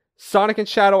open. Sonic and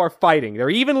Shadow are fighting. They're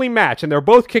evenly matched, and they're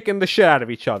both kicking the shit out of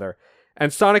each other.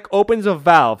 And Sonic opens a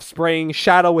valve, spraying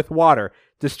Shadow with water,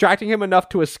 distracting him enough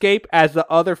to escape as the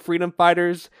other freedom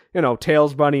fighters,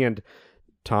 Tails, Bunny, and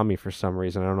Tommy for some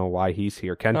reason. I don't know why he's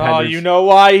here. Ken Penders. Oh, you know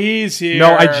why he's here.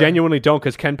 No, I genuinely don't,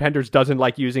 because Ken Penders doesn't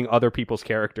like using other people's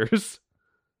characters.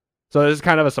 So this is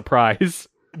kind of a surprise.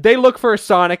 They look for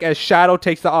Sonic as Shadow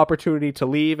takes the opportunity to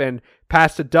leave and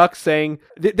pass to Duck, saying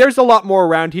there's a lot more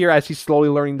around here as he's slowly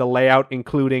learning the layout,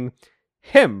 including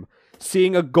him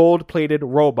seeing a gold-plated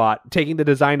robot taking the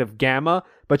design of Gamma,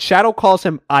 but Shadow calls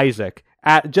him Isaac,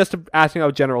 just asking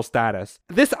about general status.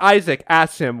 This Isaac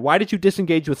asks him, why did you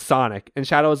disengage with Sonic? And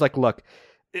Shadow is like, look,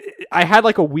 I had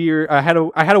a weird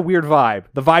vibe.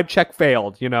 The vibe check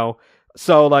failed,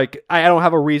 So, I don't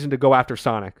have a reason to go after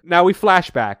Sonic. Now we flash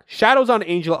back. Shadow's on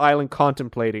Angel Island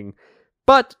contemplating,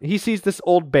 but he sees this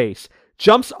old base.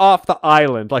 Jumps off the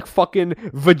island like fucking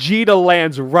Vegeta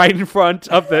lands right in front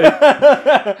of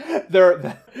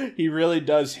the... He really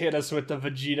does hit us with the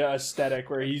Vegeta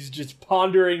aesthetic, where he's just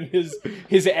pondering his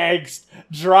angst,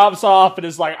 drops off, and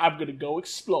is like, I'm gonna go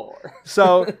explore.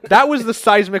 So, that was the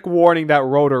seismic warning that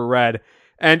Rotor read.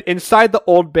 And inside the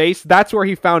old base, that's where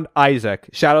he found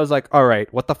Isaac. Shadow's like, all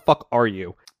right, what the fuck are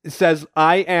you? It says,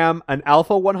 I am an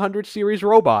Alpha 100 series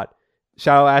robot.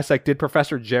 Shadow asks, did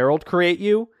Professor Gerald create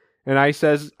you? And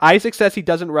Isaac says he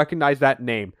doesn't recognize that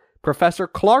name. Professor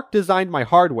Clark designed my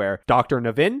hardware. Dr.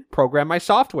 Navin programmed my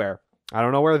software. I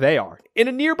don't know where they are. In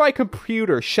a nearby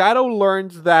computer, Shadow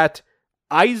learns that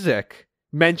the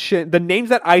names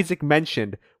that Isaac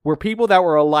mentioned were people that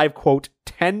were alive, quote,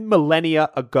 10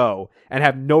 millennia ago and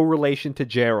have no relation to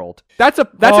Gerald. That's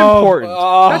important.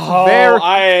 That's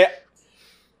very...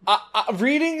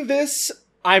 reading this,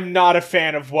 I'm not a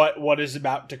fan of what is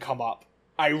about to come up.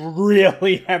 I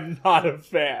really am not a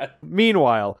fan.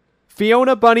 Meanwhile,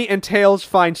 Fiona, Bunny, and Tails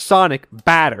find Sonic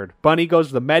battered. Bunny goes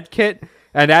to the med kit,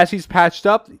 and as he's patched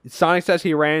up, Sonic says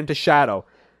he ran into Shadow.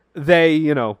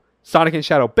 They, Sonic and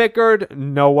Shadow bickered.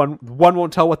 One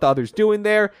won't tell what the other's doing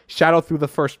there. Shadow threw the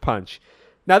first punch.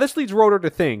 Now this leads Rotor to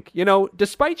think,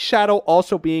 despite Shadow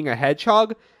also being a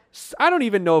hedgehog, I don't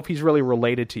even know if he's really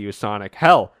related to you, Sonic.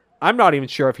 Hell, I'm not even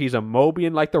sure if he's a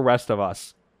Mobian like the rest of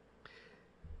us.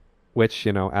 Which,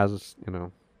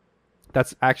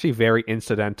 that's actually very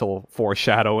incidental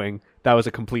foreshadowing. That was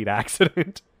a complete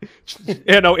accident.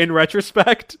 In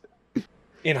retrospect.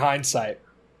 In hindsight.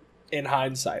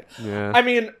 Yeah. I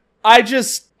mean,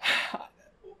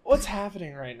 what's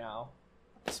happening right now?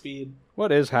 Speed.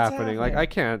 What is happening? happening? Like, I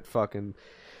can't fucking...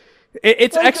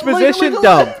 It's exposition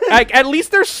dumb. At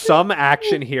least there's some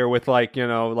action here with, like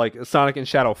Sonic and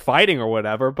Shadow fighting or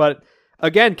whatever, but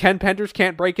again, Ken Penders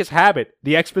can't break his habit.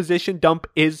 The exposition dump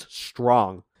is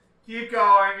strong. Keep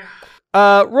going.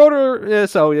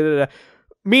 Rotor...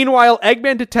 Meanwhile,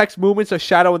 Eggman detects movements of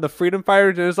Shadow in the Freedom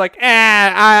Fighters and is like,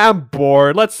 I'm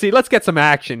bored. Let's get some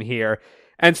action here.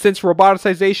 And since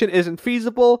roboticization isn't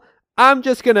feasible, I'm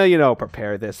just gonna,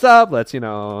 prepare this up. Let's, typing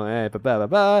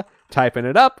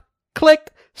it up. Click.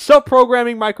 So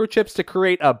programming microchips to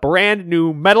create a brand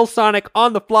new Metal Sonic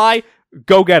on the fly.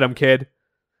 Go get him, kid.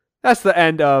 That's the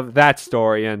end of that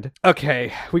story. And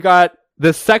okay, we got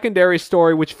the secondary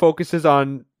story, which focuses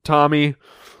on Tommy.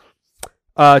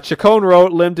 Chacon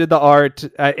wrote, Lim did the art,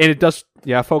 and it does,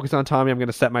 focus on Tommy. I'm going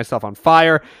to set myself on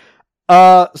fire.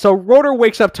 So Rotor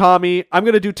wakes up Tommy. I'm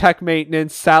going to do tech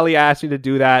maintenance. Sally asked me to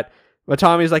do that. But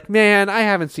Tommy's like, man, I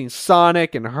haven't seen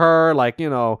Sonic and her.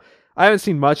 I haven't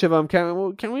seen much of them.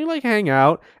 Can we hang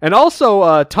out? And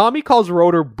also, Tommy calls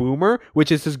Rotor Boomer,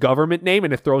 which is his government name,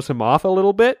 and it throws him off a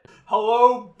little bit.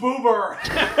 Hello, Boomer.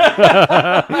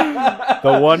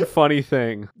 The one funny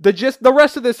thing. The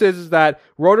rest of this is that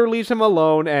Rotor leaves him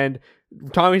alone, and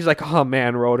Tommy's like, oh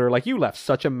man, Rotor, you left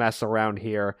such a mess around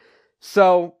here.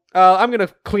 So, I'm gonna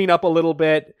clean up a little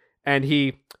bit, and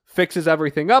he fixes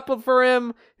everything up for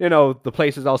him. The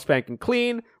place is all spanking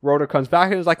clean. Rotor comes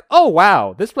back and is like, oh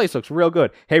wow, this place looks real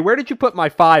good. Hey, where did you put my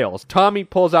files? Tommy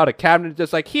pulls out a cabinet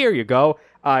just like, here you go.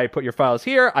 I put your files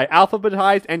here. I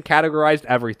alphabetized and categorized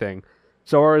everything.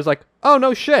 So Rotor's like, oh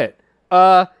no shit.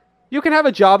 You can have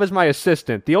a job as my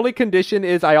assistant. The only condition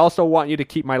is I also want you to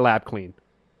keep my lab clean.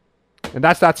 And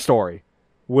that's that story.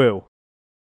 Woo.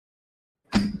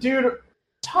 Dude,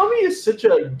 Tommy is such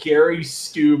a Gary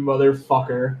Stu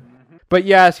motherfucker. But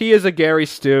yes, he is a Gary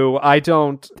Stu. I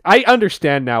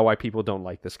understand now why people don't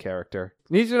like this character.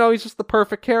 He's just the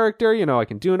perfect character. I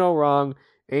can do no wrong.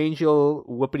 Angel,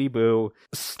 whoopity boo.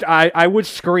 I would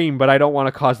scream, but I don't want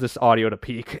to cause this audio to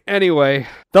peak. Anyway,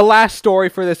 the last story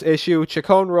for this issue.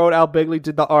 Chacon wrote, Al Bigley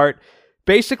did the art.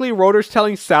 Basically, Rotor's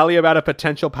telling Sally about a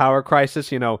potential power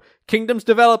crisis. Kingdom's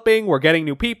developing. We're getting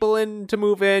new people in to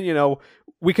move in.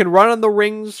 We can run on the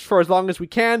rings for as long as we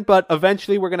can, but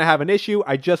eventually we're going to have an issue.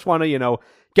 I just want to,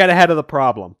 get ahead of the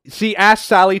problem. She asks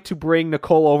Sally to bring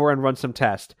Nicole over and run some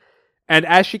tests. And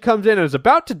as she comes in and is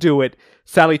about to do it,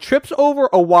 Sally trips over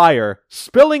a wire,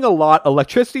 spilling a lot,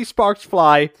 electricity sparks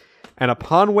fly, and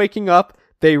upon waking up,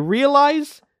 they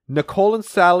realize Nicole and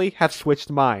Sally have switched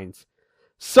minds.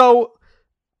 So,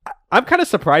 I'm kind of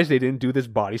surprised they didn't do this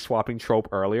body swapping trope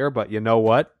earlier, but you know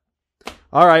what?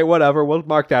 Alright, whatever. We'll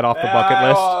mark that off the bucket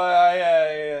list.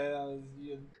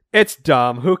 It's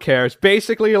dumb. Who cares?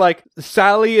 Basically,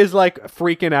 Sally is,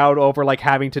 freaking out over,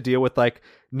 having to deal with,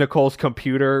 Nicole's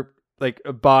computer,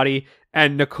 body.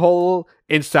 And Nicole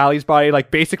in Sally's body,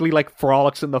 basically,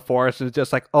 frolics in the forest and is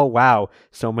just like, oh, wow,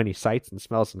 so many sights and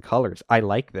smells and colors. I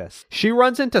like this. She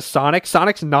runs into Sonic.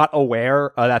 Sonic's not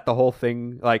aware that the whole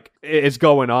thing, is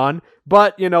going on.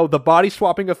 But, the body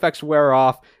swapping effects wear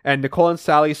off, and Nicole and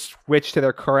Sally switch to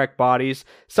their correct bodies.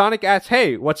 Sonic asks,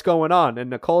 hey, what's going on? And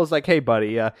Nicole is like, hey,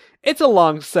 buddy, it's a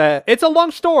long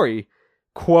story.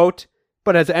 Quote,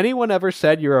 but has anyone ever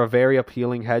said you're a very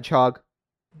appealing hedgehog?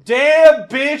 Damn,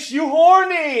 bitch, you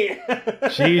horny!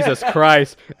 Jesus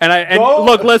Christ.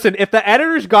 Look, listen, if the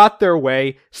editors got their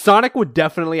way, Sonic would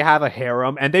definitely have a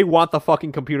harem, and they want the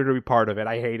fucking computer to be part of it.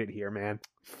 I hate it here, man.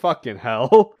 Fucking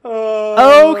hell.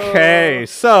 Okay,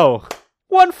 so,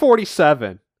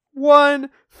 147.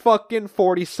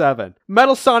 147.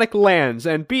 Metal Sonic lands,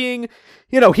 and being,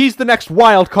 he's the next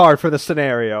wild card for the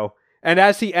scenario. And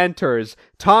as he enters,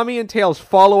 Tommy and Tails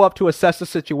follow up to assess the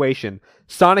situation.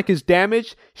 Sonic is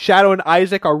damaged, Shadow and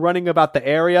Isaac are running about the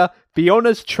area,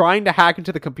 Fiona's trying to hack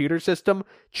into the computer system,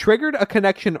 triggered a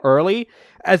connection early,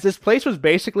 as this place was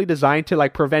basically designed to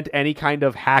prevent any kind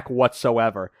of hack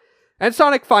whatsoever. And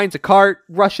Sonic finds a cart,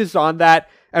 rushes on that,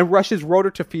 and rushes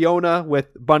Rotor to Fiona with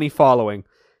Bunny following.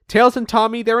 Tails and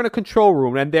Tommy, they're in a control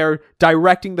room, and they're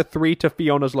directing the three to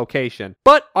Fiona's location.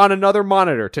 But on another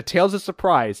monitor, to Tails'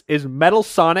 surprise, is Metal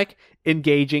Sonic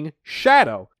engaging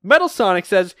Shadow. Metal Sonic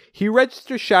says he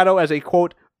registers Shadow as a,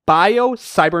 quote,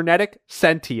 bio-cybernetic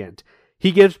sentient.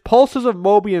 He gives pulses of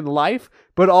Mobian life,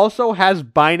 but also has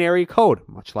binary code,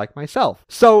 much like myself.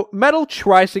 So Metal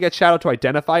tries to get Shadow to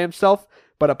identify himself,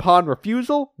 but upon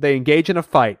refusal, they engage in a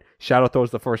fight. Shadow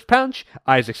throws the first punch,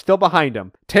 Isaac's still behind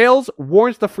him. Tails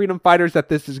warns the Freedom Fighters that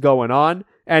this is going on,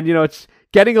 and it's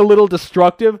getting a little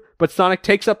destructive, but Sonic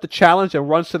takes up the challenge and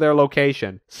runs to their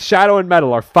location. Shadow and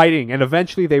Metal are fighting, and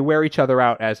eventually they wear each other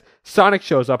out as Sonic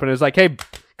shows up and is like, hey,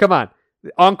 come on,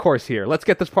 encore's here, let's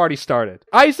get this party started.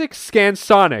 Isaac scans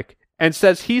Sonic and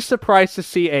says he's surprised to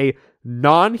see a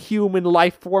non-human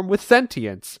life form with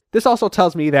sentience. This also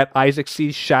tells me that Isaac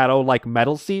sees Shadow like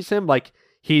Metal sees him, like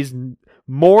he's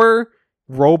more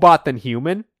robot than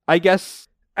human, I guess.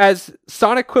 As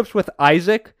Sonic quips with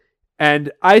Isaac,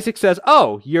 and Isaac says,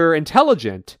 oh, you're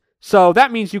intelligent, so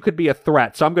that means you could be a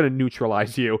threat, so I'm going to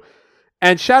neutralize you.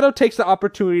 And Shadow takes the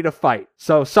opportunity to fight.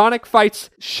 So Sonic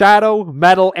fights Shadow,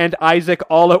 Metal, and Isaac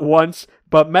all at once,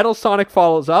 but Metal Sonic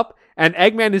follows up, and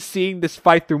Eggman is seeing this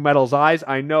fight through Metal's eyes.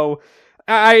 I know,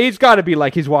 he's got to be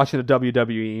like he's watching a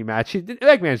WWE match.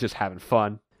 Eggman's just having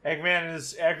fun.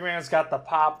 Eggman's got the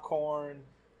popcorn.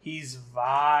 He's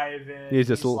vibing. He's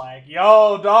just like,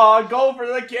 yo, dog, go for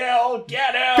the kill.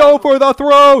 Get him. Go for the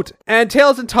throat. And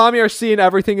Tails and Tommy are seeing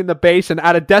everything in the base, and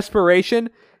out of desperation,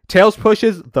 Tails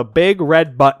pushes the big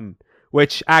red button,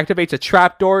 which activates a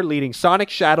trapdoor leading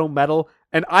Sonic, Shadow, Metal,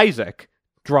 and Isaac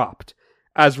dropped,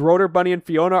 as Rotor Bunny and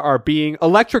Fiona are being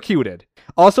electrocuted.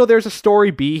 Also, there's a story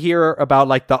B here about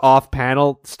like the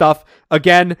off-panel stuff.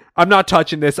 Again, I'm not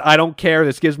touching this. I don't care.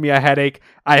 This gives me a headache.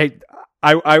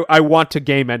 I want to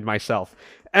game end myself.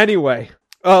 Anyway,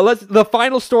 the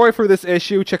final story for this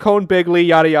issue, Chacon Bigley,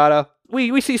 yada yada.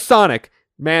 We see Sonic.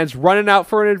 Man's running out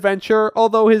for an adventure,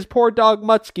 although his poor dog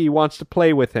Mutsky wants to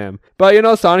play with him. But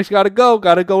Sonic's gotta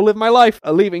go live my life.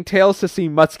 Leaving Tails to see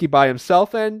Mutsky by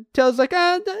himself, and Tails like,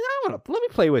 let me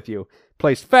play with you.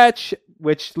 Plays fetch,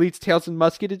 which leads Tails and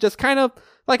Mutsky to just kind of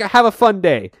like have a fun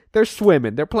day. They're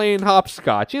swimming, they're playing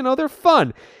hopscotch, they're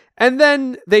fun. And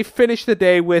then they finish the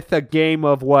day with a game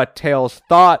of what Tails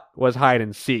thought was hide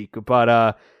and seek,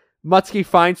 but Mutsky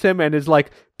finds him and is like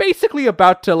basically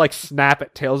about to like snap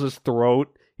at Tails'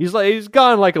 throat. He's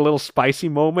gone like a little spicy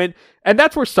moment, and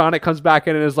that's where Sonic comes back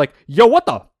in and is like, yo, what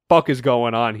the fuck is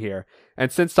going on here?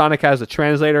 And since Sonic has a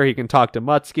translator, he can talk to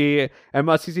Mutsky, and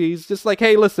Mutsky's just like,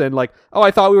 hey, listen, like, oh, I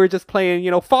thought we were just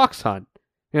playing, Fox Hunt,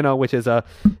 which is a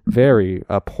very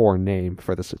poor name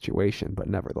for the situation, but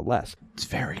nevertheless. It's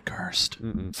very cursed.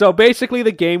 Mm-mm. So basically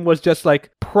the game was just like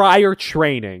prior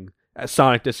training, as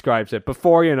Sonic describes it,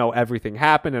 before, everything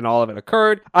happened and all of it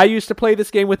occurred. I used to play this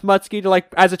game with Mutsky to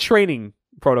like as a training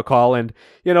protocol, and,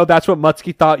 that's what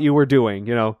Mutsky thought you were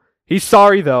doing, He's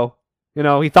sorry, though.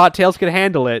 He thought Tails could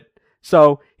handle it,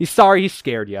 so he's sorry he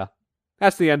scared you.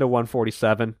 That's the end of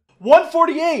 147.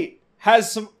 148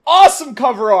 has some awesome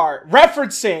cover art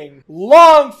referencing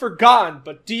long forgotten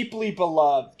but deeply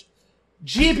beloved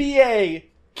GBA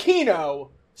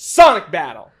Kino Sonic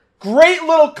Battle. Great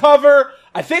little cover.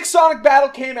 I think Sonic Battle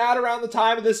came out around the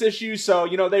time of this issue, so,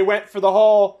 they went for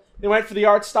the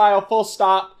art style, full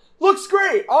stop. Looks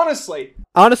great, honestly.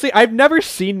 Honestly, I've never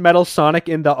seen Metal Sonic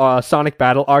in the Sonic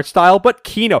Battle art style, but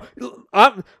Kino.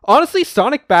 Honestly,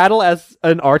 Sonic Battle as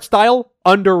an art style,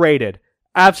 underrated.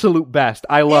 Absolute best.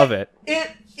 I love it.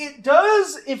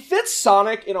 It fits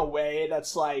Sonic in a way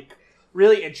that's, like,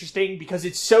 really interesting because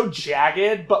it's so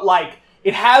jagged, but, like,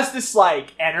 it has this,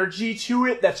 like, energy to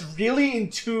it that's really in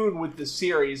tune with the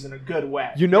series in a good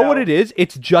way. You know what it is?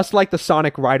 It's just like the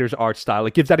Sonic Riders art style.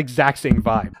 It gives that exact same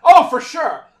vibe. Oh, for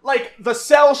sure. Like, the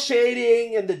cell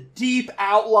shading and the deep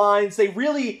outlines, they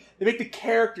make the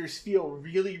characters feel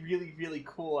really, really, really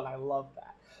cool, and I love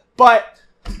that. But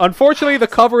unfortunately, the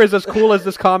cover is as cool as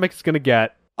this comic is going to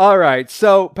get. Alright,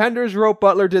 so Penders wrote,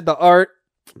 Butler did the art.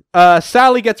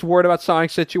 Sally gets word about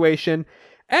Sonic's situation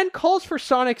and calls for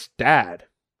Sonic's dad,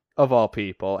 of all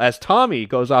people, as Tommy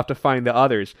goes off to find the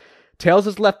others. Tails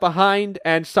is left behind,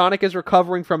 and Sonic is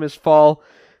recovering from his fall.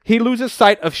 He loses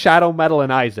sight of Shadow, Metal,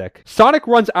 and Isaac. Sonic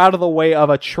runs out of the way of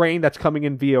a train that's coming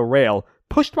in via rail,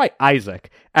 pushed by Isaac,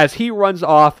 as he runs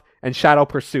off and Shadow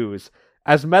pursues.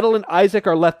 As Metal and Isaac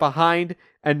are left behind,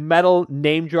 and Metal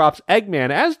name drops Eggman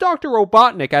as Dr.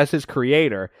 Robotnik as his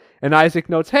creator, and Isaac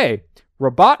notes, hey,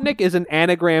 Robotnik is an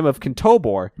anagram of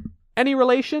Kintobor. Any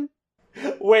relation?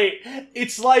 Wait,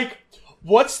 it's like,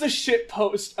 what's the shit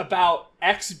post about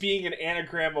X being an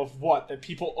anagram of what that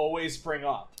people always bring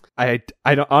up? I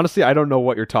don't know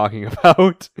what you're talking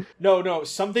about. No,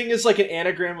 something is like an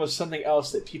anagram of something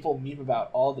else that people meme about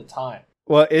all the time.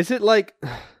 Well, is it like,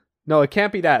 No, it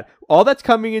can't be that. All that's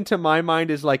coming into my mind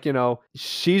is like,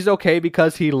 she's okay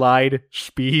because he lied,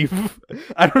 Spieve.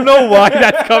 I don't know why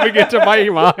that's coming into my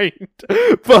mind,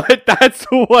 but that's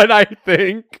what I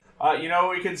think.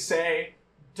 We can say,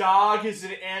 dog is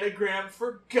an anagram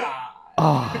for God.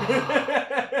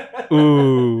 Oh.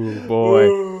 Ooh, boy.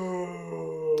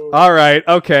 Ooh. All right,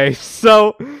 okay.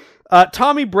 So,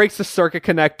 Tommy breaks the circuit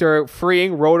connector,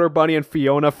 freeing Rotor, Bunny, and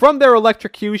Fiona from their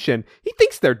electrocution. He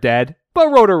thinks they're dead, but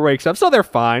Rotor wakes up, so they're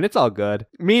fine. It's all good.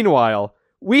 Meanwhile,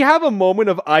 we have a moment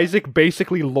of Isaac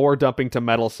basically lore dumping to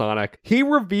Metal Sonic. He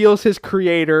reveals his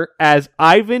creator as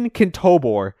Ivan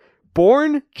Kintobor,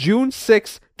 born June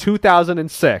 6,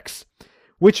 2006,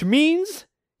 which means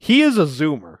he is a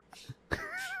Zoomer.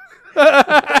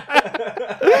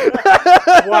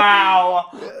 Wow.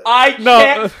 I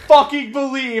can't fucking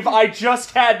believe I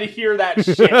just had to hear that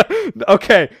shit.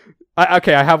 Okay. I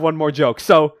have one more joke.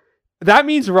 So, that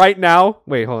means right now...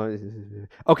 Wait, hold on.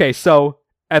 Okay, so,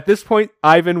 at this point,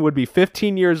 Ivan would be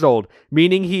 15 years old,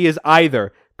 meaning he is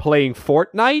either playing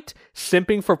Fortnite,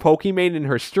 simping for Pokimane in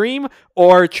her stream,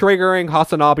 or triggering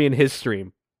Hasanabe in his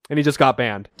stream. And he just got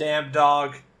banned. Damn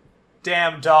dog.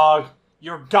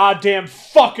 You're goddamn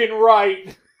fucking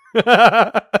right.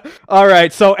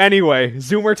 Alright, so anyway,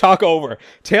 Zoomer talk over.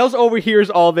 Tails overhears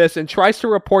all this and tries to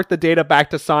report the data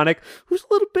back to Sonic, who's a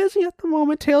little busy at the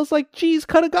moment. Tails like, geez,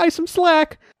 cut a guy some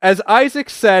slack. As Isaac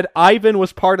said, Ivan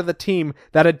was part of the team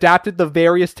that adapted the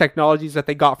various technologies that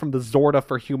they got from the Zorda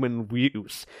for human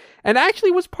use. And actually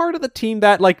was part of the team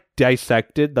that,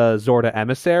 dissected the Zorda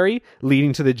emissary,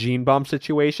 leading to the gene bomb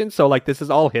situation. So, this is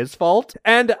all his fault.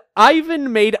 And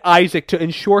Ivan made Isaac to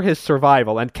ensure his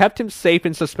survival and kept him safe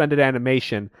in suspended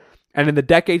animation. And in the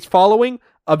decades following,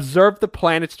 observed the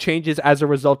planet's changes as a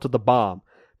result of the bomb.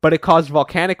 But it caused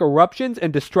volcanic eruptions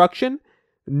and destruction,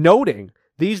 noting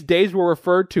these days were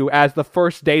referred to as the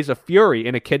first days of fury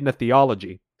in Echidna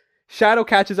theology. Shadow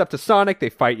catches up to Sonic, they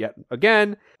fight yet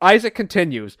again. Isaac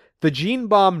continues, the gene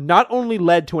bomb not only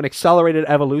led to an accelerated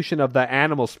evolution of the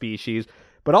animal species,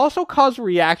 but also caused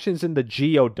reactions in the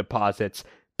geode deposits,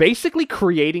 basically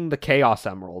creating the Chaos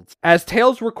Emeralds. As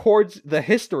Tails records the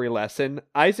history lesson,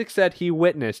 Isaac said he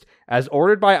witnessed, as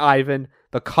ordered by Ivan,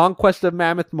 the conquest of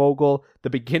Mammoth Mogul, the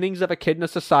beginnings of Echidna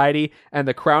society, and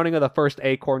the crowning of the first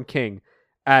Acorn King.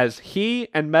 As he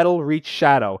and Metal reach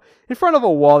Shadow, in front of a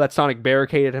wall that Sonic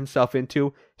barricaded himself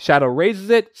into, Shadow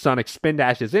raises it, Sonic spin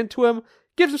dashes into him,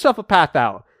 gives himself a path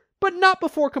out, but not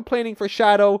before complaining for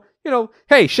Shadow,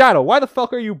 hey Shadow, why the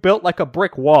fuck are you built like a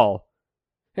brick wall?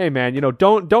 Hey man,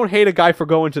 don't hate a guy for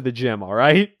going to the gym,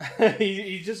 alright?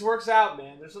 he just works out,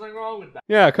 man. There's nothing wrong with that.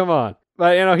 Yeah, come on.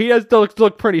 But, he does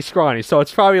look pretty scrawny, so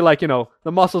it's probably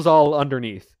the muscles all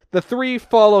underneath. The three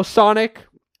follow Sonic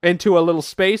into a little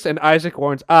space, and Isaac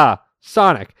warns,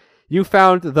 Sonic, you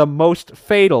found the most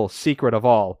fatal secret of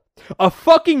all. A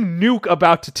fucking nuke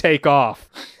about to take off.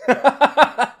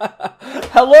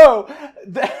 Hello!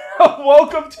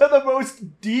 Welcome to the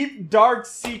most deep, dark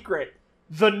secret.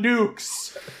 The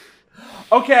nukes.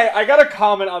 Okay, I gotta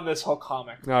comment on this whole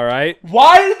comic. Alright.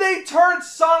 Why did they turn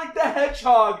Sonic the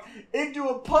Hedgehog into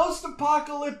a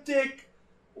post-apocalyptic...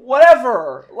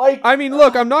 whatever?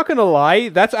 Look, I'm not gonna lie,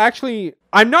 that's actually...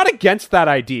 I'm not against that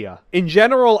idea. In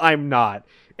general, I'm not.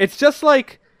 It's just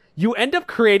you end up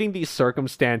creating these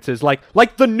circumstances, like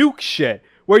the nuke shit,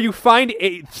 where you find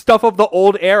stuff of the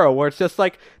old era, where it's just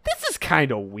this is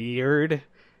kind of weird.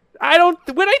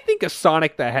 When I think of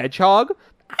Sonic the Hedgehog,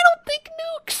 I don't think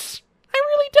nukes. I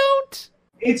really don't.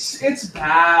 It's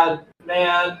bad,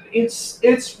 man.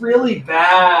 It's really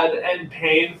bad and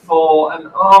painful, and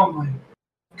oh my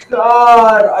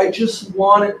God, I just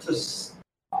want it to stop.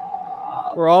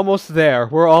 We're almost there.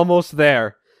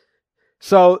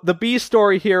 So, the B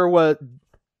story here was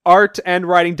art and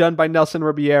writing done by Nelson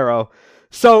Ribeiro.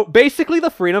 So, basically, the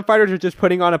Freedom Fighters are just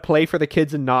putting on a play for the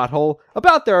kids in Knothole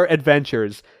about their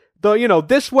adventures. Though,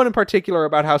 this one in particular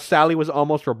about how Sally was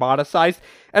almost roboticized,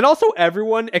 and also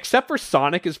everyone, except for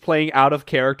Sonic, is playing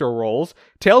out-of-character roles.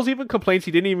 Tails even complains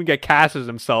he didn't even get cast as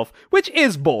himself, which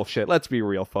is bullshit, let's be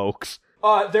real, folks.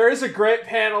 There is a great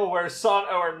panel where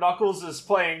Knuckles is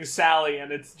playing Sally,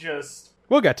 and it's just...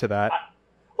 We'll get to that.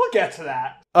 We'll get to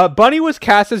that. Bunny was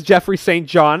cast as Jeffrey St.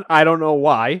 John, I don't know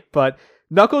why, but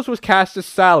Knuckles was cast as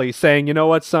Sally, saying, you know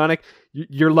what, Sonic,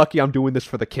 you're lucky I'm doing this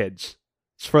for the kids.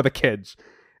 It's for the kids.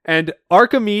 And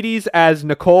Archimedes as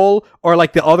Nicole, or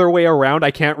the other way around,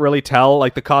 I can't really tell,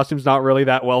 the costume's not really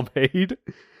that well made.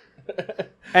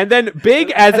 And then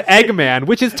Big as Eggman,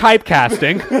 which is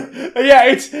typecasting. Yeah,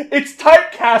 it's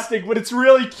typecasting, but it's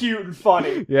really cute and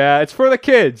funny. Yeah, it's for the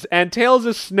kids. And Tails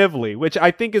is Snively, which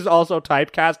I think is also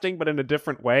typecasting, but in a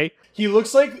different way. He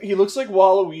looks like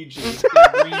Waluigi in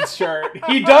a green shirt.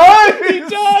 He does! He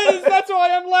does! That's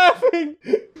why I'm laughing!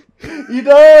 He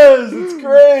does! It's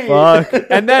great! Fuck.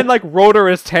 And then, like, Rotor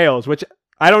is Tails, which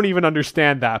I don't even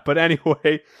understand that. But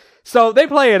anyway, so they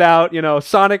play it out. You know,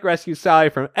 Sonic rescues Sally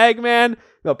from Eggman.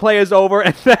 The play is over,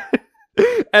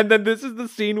 and then this is the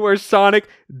scene where Sonic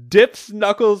dips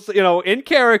Knuckles, you know, in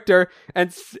character,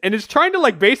 and is trying to,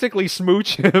 like, basically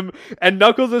smooch him, and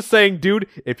Knuckles is saying, dude,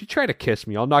 if you try to kiss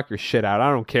me, I'll knock your shit out. I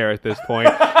don't care at this point.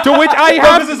 To which I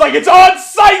have... This is like, it's on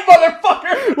sight,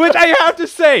 motherfucker! Which I have to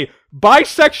say,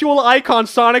 bisexual icon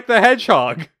Sonic the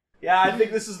Hedgehog. Yeah, I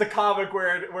think this is the comic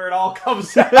where it all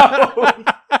comes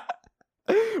out.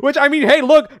 Which, I mean, hey,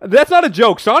 look, that's not a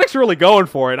joke. Sonic's really going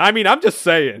for it. I mean, I'm just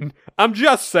saying.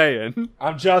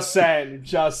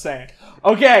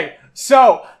 Okay,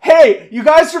 so, hey, you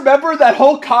guys remember that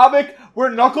whole comic where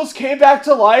Knuckles came back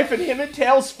to life and him and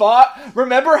Tails fought?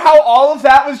 Remember how all of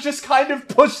that was just kind of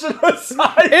pushed to the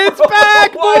side? It's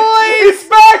back, boys! It's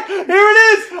back! Here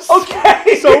it is!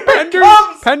 Okay, so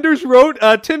Penders wrote,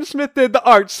 Tim Smith did the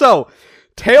art. So,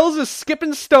 Tails is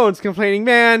skipping stones complaining,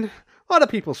 man... A lot of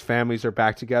people's families are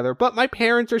back together, but my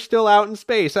parents are still out in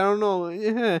space. I don't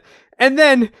know. And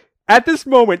then, at this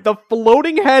moment, the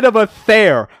floating head of a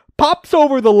Thayer pops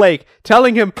over the lake,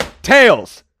 telling him,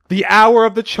 Tails, the hour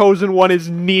of the Chosen One is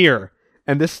near.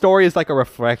 And this story is like a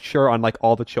refresher on like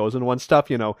all the Chosen One stuff,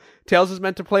 you know. Tails is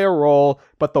meant to play a role,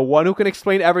 but the one who can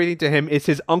explain everything to him is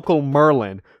his Uncle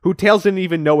Merlin, who Tails didn't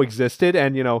even know existed.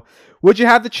 And, you know, would you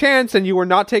have the chance and you were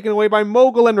not taken away by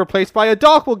Mogul and replaced by a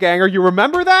doppelganger? You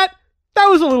remember that? That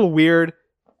was a little weird.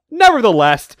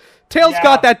 Nevertheless, Tails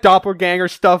got that doppelganger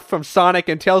stuff from Sonic,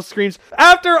 and Tails screams,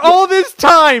 after all this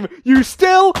time, you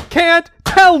still can't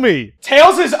tell me!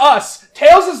 Tails is us!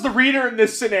 Tails is the reader in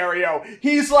this scenario.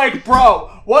 He's like,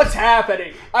 bro, what's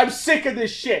happening? I'm sick of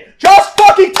this shit. Just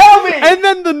fucking tell me! And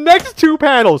then the next two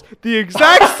panels, the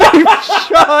exact same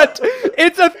shot.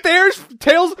 It's a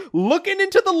Tails looking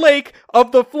into the lake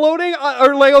of the floating,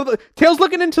 Tails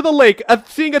looking into the lake,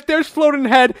 seeing a Thair's floating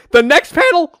head. The next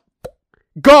panel,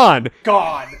 gone.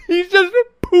 He's just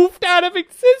poofed out of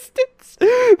existence.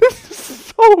 This is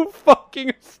so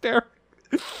fucking hysterical.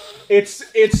 It's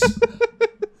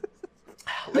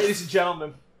ladies and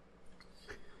gentlemen,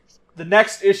 the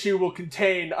next issue will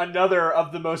contain another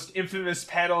of the most infamous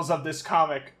panels of this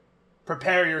comic.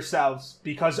 Prepare yourselves,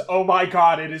 because oh my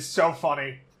god, it is so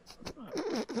funny.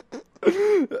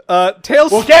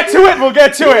 Tails... We'll get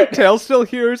to it! Tails still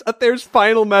hears Thair's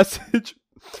final message.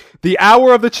 The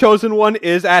hour of the Chosen One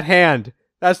is at hand.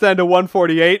 That's the end of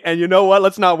 148, and you know what?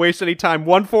 Let's not waste any time.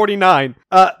 149.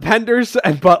 Penders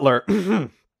and Butler.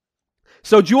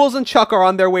 So Jules and Chuck are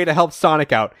on their way to help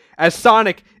Sonic out, as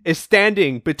Sonic is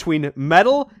standing between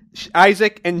Metal,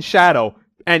 Isaac, and Shadow,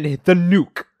 and the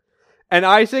nuke. And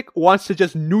Isaac wants to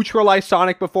just neutralize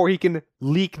Sonic before he can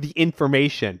leak the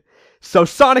information. So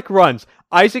Sonic runs.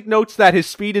 Isaac notes that his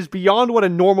speed is beyond what a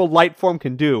normal light form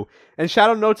can do, and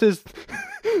Shadow notes his...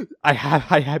 I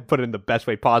had put it in the best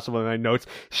way possible in my notes.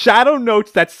 Shadow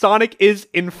notes that Sonic is,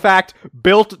 in fact,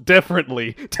 built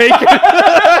differently. Taking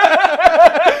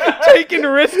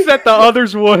risks that the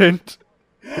others wouldn't.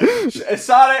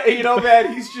 Sonic, you know,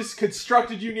 man, he's just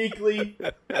constructed uniquely,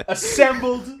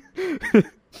 assembled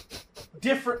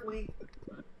differently.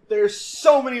 There's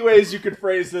so many ways you could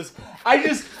phrase this. I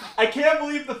can't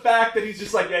believe the fact that he's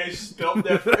just like, yeah, he's just built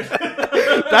different.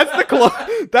 That's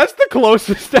the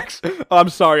closest. I'm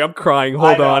sorry, I'm crying.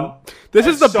 Hold on. This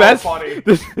is the so best. Funny.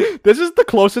 This is the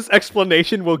closest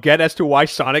explanation we'll get as to why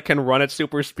Sonic can run at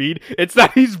super speed. It's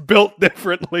that he's built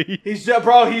differently. He's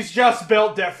just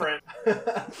built different.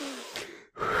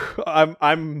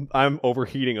 I'm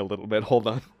overheating a little bit. Hold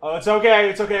on. Oh, it's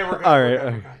okay. We're good. All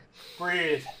right.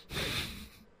 Breathe.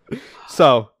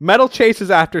 So, Metal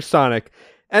chases after Sonic,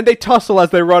 and they tussle as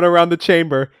they run around the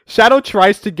chamber. Shadow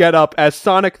tries to get up as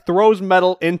Sonic throws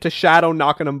Metal into Shadow,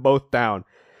 knocking them both down.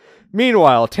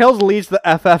 Meanwhile, Tails leads the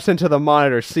FFs into the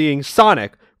monitor, seeing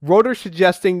Sonic. Rotor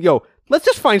suggesting, yo, let's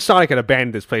just find Sonic and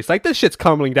abandon this place. Like, this shit's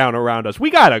tumbling down around us.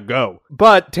 We gotta go.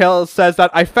 But Tails says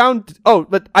that I found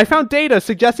data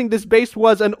suggesting this base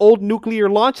was an old nuclear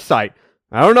launch site.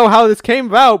 I don't know how this came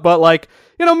about, but like...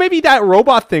 You know, maybe that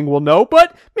robot thing will know,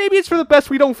 but maybe it's for the best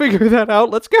we don't figure that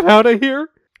out. Let's get out of here.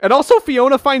 And also,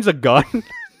 Fiona finds a gun.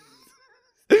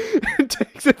 And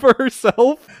takes it for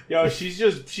herself. Yo,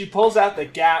 she pulls out the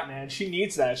gap, man. She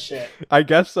needs that shit. I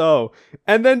guess so.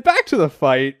 And then back to the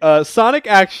fight. Sonic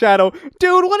asks Shadow,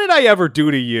 dude, what did I ever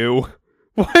do to you?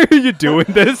 Why are you doing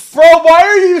this? Bro, why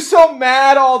are you so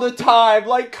mad all the time?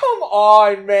 Like, come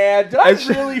on, man. Did I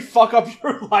really fuck up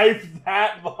your life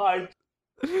that much?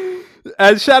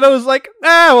 And Shadow's like,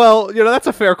 well, that's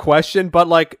a fair question, but,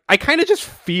 like, I kind of just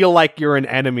feel like you're an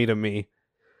enemy to me.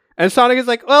 And Sonic is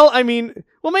like, well,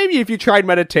 maybe if you tried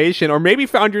meditation, or maybe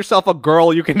found yourself a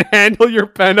girl you can handle your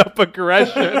pent-up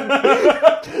aggression.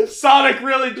 Sonic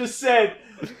really just said,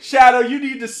 Shadow, you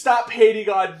need to stop hating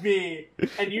on me,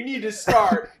 and you need to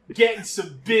start getting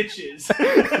some bitches.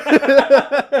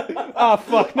 Oh,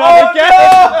 fuck, not again!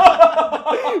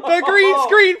 No! The green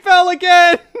screen fell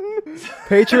again!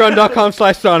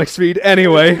 Patreon.com/SonicSpeed.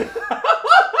 Anyway.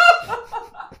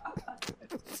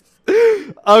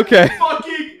 Okay.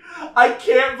 I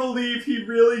can't believe he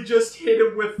really just hit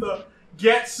him with the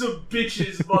get some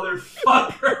bitches,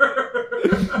 motherfucker.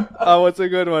 Oh, what's a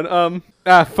good one?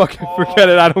 Forget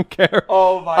it, I don't care.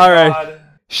 Oh my All right. God.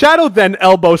 Shadow then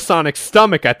elbows Sonic's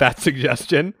stomach at that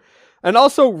suggestion. And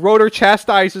also, Rotor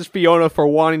chastises Fiona for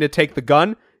wanting to take the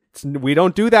gun. We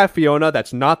don't do that, Fiona.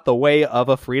 That's not the way of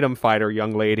a freedom fighter,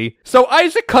 young lady. So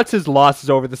Isaac cuts his losses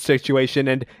over the situation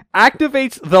and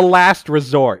activates the last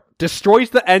resort, destroys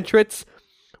the entrance,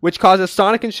 which causes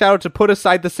Sonic and Shadow to put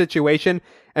aside the situation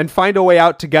and find a way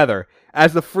out together,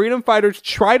 as the freedom fighters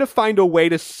try to find a way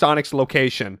to Sonic's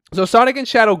location. So Sonic and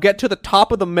Shadow get to the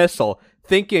top of the missile,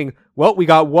 thinking, well, we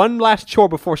got one last chore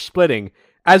before splitting,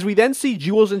 as we then see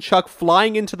Jules and Chuck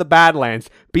flying into the Badlands,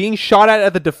 being shot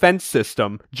at the defense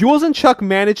system. Jules and Chuck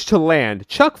manage to land.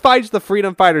 Chuck fights the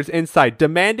freedom fighters inside,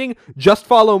 demanding, just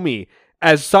follow me,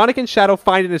 as Sonic and Shadow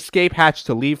find an escape hatch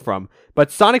to leave from.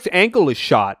 But Sonic's ankle is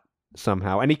shot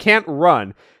somehow, and he can't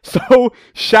run. So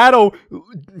Shadow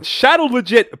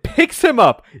legit picks him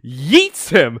up, yeets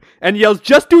him, and yells,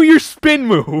 just do your spin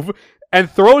move, and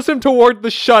throws him toward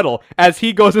the shuttle as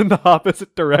he goes in the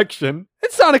opposite direction.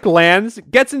 And Sonic lands,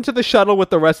 gets into the shuttle with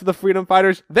the rest of the freedom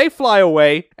fighters, they fly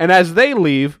away, and as they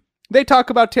leave, they talk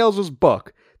about Tails'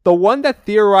 book, the one that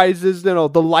theorizes,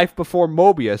 the life before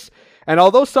Mobius. And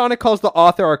although Sonic calls the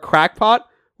author a crackpot,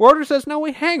 Rotor says, no,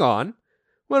 wait, hang on.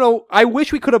 Well, I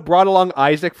wish we could have brought along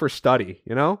Isaac for study,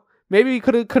 Maybe we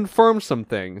could have confirmed some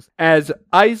things. As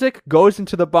Isaac goes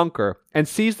into the bunker and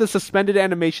sees the suspended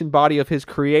animation body of his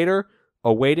creator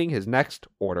awaiting his next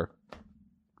order.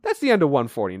 That's the end of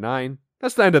 149.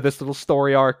 That's the end of this little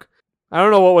story arc. I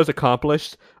don't know what was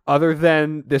accomplished, other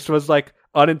than this was,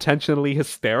 unintentionally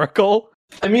hysterical.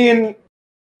 I mean,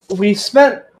 we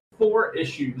spent 4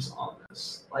 issues on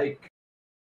this.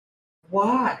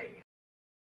 Why?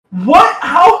 What?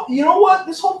 How? You know what?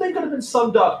 This whole thing could have been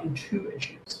summed up in 2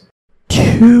 issues.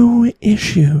 2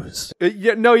 issues.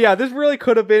 This really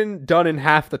could have been done in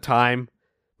half the time.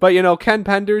 But, Ken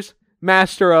Penders,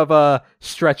 master of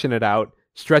stretching it out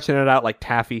like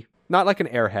taffy. Not like an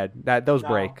airhead. Those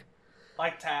break.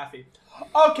 Like taffy.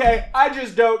 Okay, I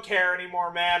just don't care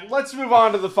anymore, man. Let's move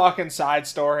on to the fucking side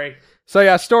story. So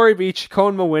yeah, Story Beach,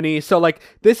 Cone Mawini. So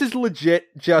this is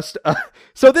legit just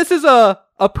so this is a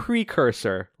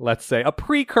precursor, let's say. A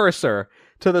precursor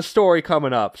to the story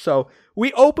coming up. So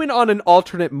we open on an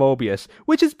alternate Mobius,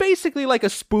 which is basically like a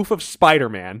spoof of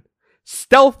Spider-Man.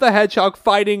 Stealth the Hedgehog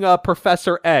fighting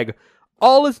Professor Egg.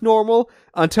 All is normal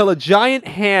until a giant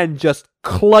hand just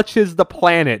clutches the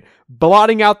planet,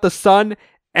 blotting out the sun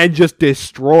and just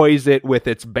destroys it with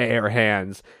its bare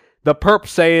hands. The perp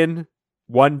saying,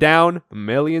 1 down,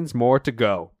 millions more to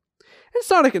go. And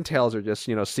Sonic and Tails are just,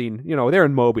 seen, they're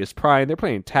in Mobius Prime, they're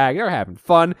playing tag, they're having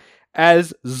fun,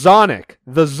 as Zonic,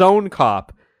 the Zone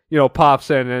Cop, pops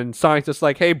in, and Sonic's just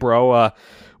like, hey bro,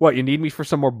 what, you need me for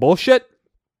some more bullshit?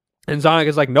 And Sonic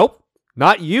is like, nope,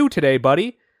 not you today,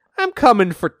 buddy. I'm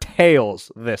coming for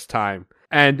Tails this time.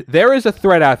 And there is a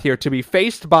threat out here to be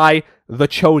faced by the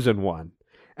Chosen One,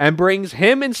 and brings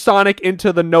him and Sonic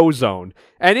into the No Zone,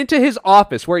 and into his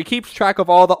office where he keeps track of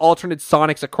all the alternate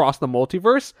Sonics across the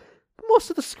multiverse. But most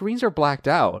of the screens are blacked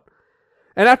out.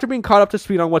 And after being caught up to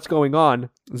speed on what's going on,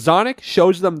 Sonic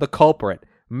shows them the culprit,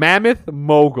 Mammoth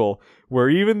Mogul, where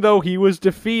even though he was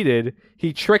defeated,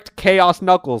 he tricked Chaos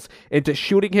Knuckles into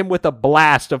shooting him with a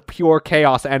blast of pure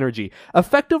chaos energy,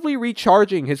 effectively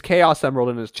recharging his Chaos Emerald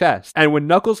in his chest. And when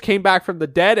Knuckles came back from the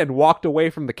dead and walked away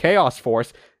from the Chaos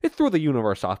Force, it threw the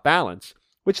universe off balance,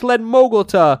 which led Mogul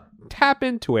to tap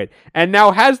into it, and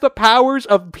now has the powers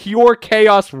of pure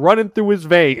chaos running through his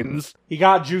veins. He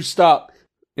got juiced up.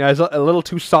 Yeah, he's a little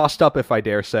too sauced up, if I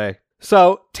dare say.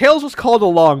 So, Tails was called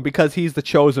along because he's the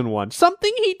chosen one.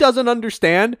 Something he doesn't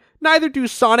understand. Neither do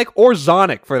Sonic or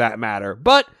Sonic, for that matter.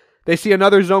 But they see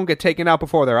another zone get taken out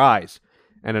before their eyes.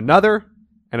 And another,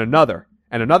 and another,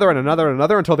 and another, and another, and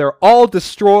another, until they're all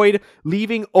destroyed,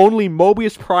 leaving only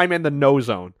Mobius Prime and the No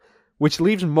Zone. Which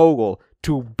leaves Mogul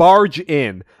to barge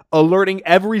in, alerting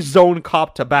every zone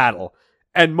cop to battle.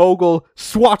 And Mogul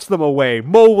swats them away.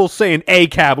 Mogul saying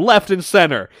A-cab left and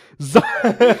center.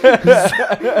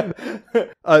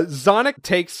 Sonic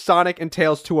takes Sonic and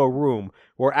Tails to a room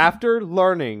where, after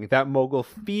learning that Mogul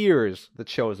fears the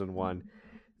Chosen One,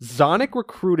 Sonic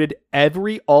recruited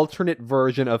every alternate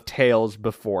version of Tails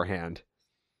beforehand.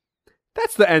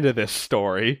 That's the end of this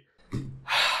story.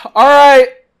 Alright.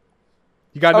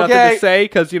 You got nothing to say?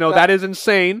 Because, that is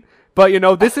insane.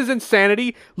 But, this is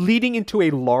insanity leading into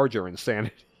a larger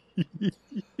insanity. Okay.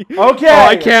 Oh,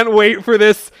 I can't wait for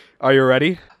this. Are you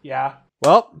ready? Yeah.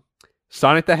 Well,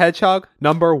 Sonic the Hedgehog,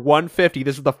 number 150.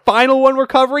 This is the final one we're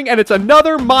covering, and it's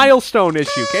another milestone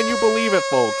issue. Can you believe it,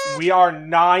 folks? We are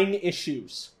 9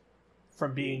 issues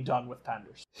from being done with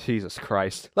Penders. Jesus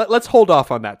Christ. Let's hold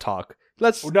off on that talk.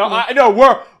 No,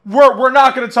 we're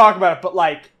not going to talk about it, but,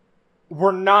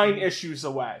 we're 9 issues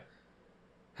away.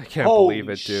 I can't believe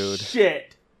it, dude.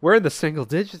 Shit. We're in the single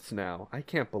digits now. I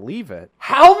can't believe it.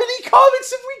 How many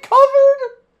comics have we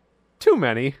covered? Too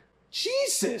many.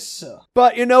 Jesus.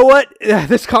 But you know what?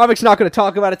 This comic's not going to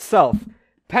talk about itself.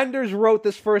 Penders wrote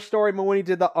this first story when he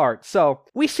did the art. So,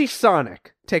 we see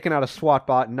Sonic taking out a SWAT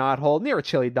bot knothole near a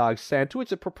chili dog stand, to which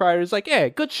the proprietor is like, hey,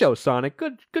 good show, Sonic.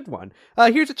 Good one.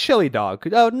 Here's a chili dog.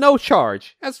 No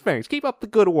charge. As thanks. Keep up the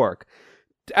good work.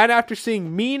 And after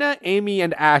seeing Mina, Amy,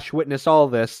 and Ash witness all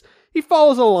this, he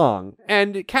follows along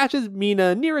and catches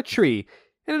Mina near a tree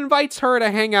and invites her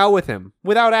to hang out with him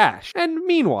without Ash. And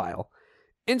meanwhile,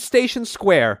 in Station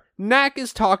Square, Knack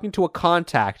is talking to a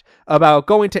contact about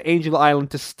going to Angel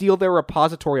Island to steal their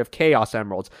repository of Chaos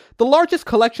Emeralds, the largest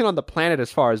collection on the planet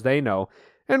as far as they know.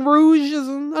 And Rouge is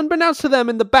unbeknownst to them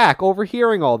in the back,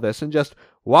 overhearing all this, and just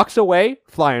walks away,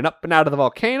 flying up and out of the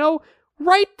volcano.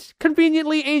 Right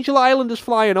conveniently, Angel Island is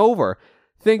flying over,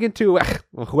 thinking to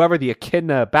whoever the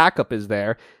Echidna backup is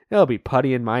there, it'll be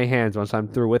putty in my hands once I'm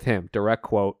through with him. Direct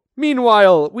quote.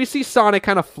 Meanwhile, we see Sonic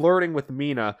kind of flirting with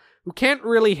Mina, who can't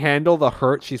really handle the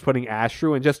hurt she's putting Ash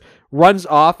through and just runs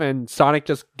off, and Sonic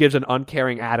just gives an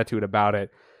uncaring attitude about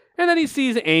it. And then he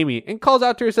sees Amy and calls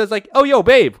out to her and says, oh, yo,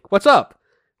 babe, what's up?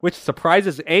 Which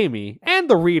surprises Amy, and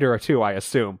the reader too, I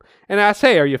assume, and asks,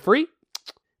 hey, are you free?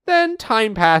 Then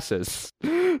time passes.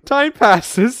 And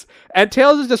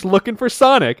Tails is just looking for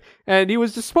Sonic, and he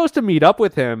was just supposed to meet up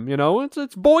with him,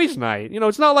 it's boys' night,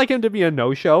 it's not like him to be a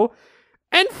no-show,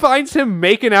 and finds him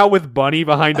making out with Bunny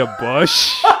behind a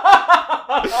bush.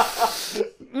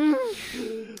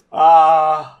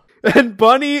 And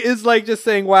Bunny is just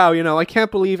saying, wow, I can't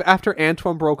believe after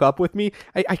Antoine broke up with me,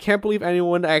 I can't believe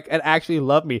anyone had actually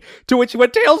loved me. To which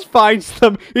when Tails finds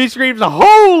them, he screams,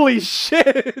 holy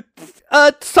shit!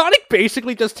 Sonic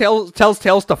basically just tells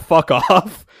Tails to fuck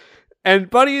off.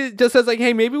 And Bunny just says,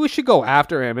 hey, maybe we should go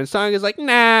after him. And Sonic is like,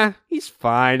 nah, he's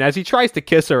fine, as he tries to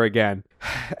kiss her again.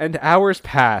 And hours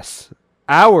pass.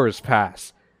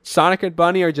 Sonic and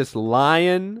Bunny are just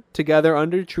lying together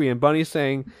under a tree, and Bunny's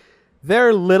saying,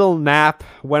 their little nap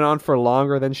went on for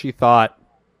longer than she thought.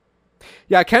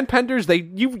 Yeah, Ken Penders,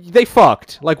 they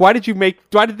fucked. Why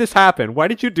did this happen? Why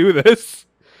did you do this?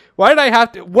 Why did I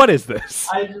have to? What is this?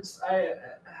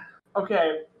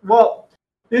 Okay, well,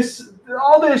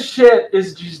 all this shit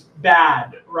is just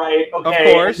bad, right?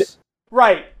 Okay. Of course.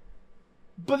 Right.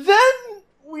 But then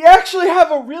we actually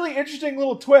have a really interesting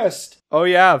little twist. Oh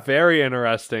yeah, very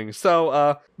interesting.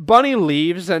 So, Bunny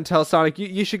leaves and tells Sonic,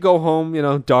 you should go home,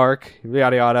 dark,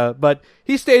 yada yada. But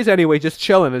he stays anyway, just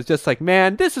chilling. It's just like,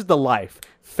 man, this is the life.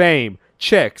 Fame,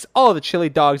 chicks, all the chili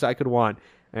dogs I could want.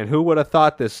 And who would have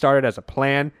thought this started as a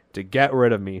plan to get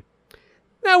rid of me?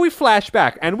 Now we flash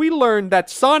back, and we learn that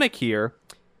Sonic here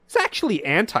is actually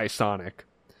anti-Sonic.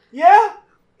 Yeah,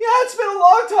 it's been a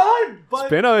long time.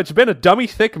 But it's been a dummy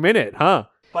thick minute, huh?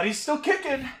 But he's still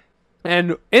kicking.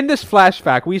 And in this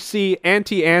flashback, we see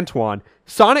Anti-Antoine.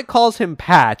 Sonic calls him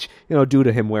Patch, due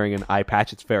to him wearing an eye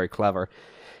patch. It's very clever.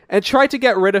 And tried to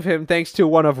get rid of him thanks to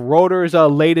one of Rotor's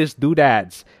latest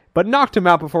doodads, but knocked him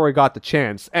out before he got the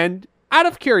chance. And out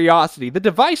of curiosity, the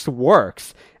device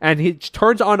works, and he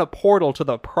turns on a portal to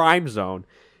the Prime Zone,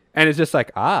 and is just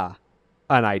like, an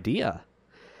idea.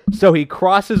 So he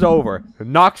crosses over,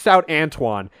 knocks out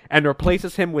Antoine, and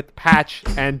replaces him with Patch,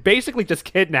 and basically just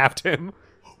kidnapped him.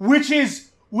 Which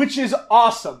is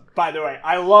awesome, by the way.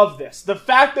 I love this. The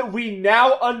fact that we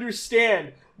now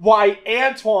understand why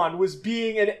Antoine was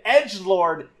being an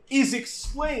edgelord is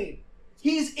explained.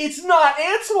 It's not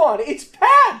Antoine, it's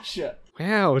Patch!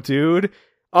 Wow, dude.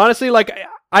 Honestly, like,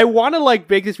 I want to, like,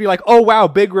 make this be like, oh, wow,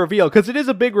 big reveal, because it is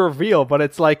a big reveal, but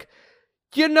it's like,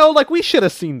 you know, like, we should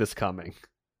have seen this coming.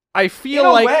 I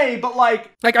feel in a way, but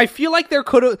like I feel like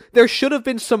there should have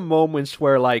been some moments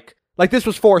where like this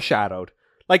was foreshadowed.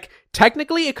 Like,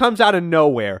 technically it comes out of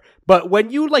nowhere, but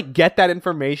when you like get that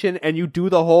information and you do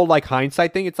the whole like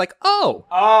hindsight thing, it's like, oh.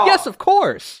 Yes, of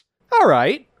course. All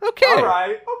right.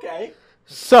 Okay.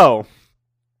 So,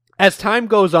 as time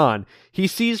goes on, he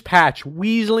sees Patch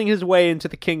weaseling his way into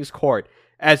the king's court,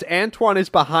 as Antoine is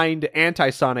behind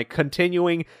Anti-Sonic,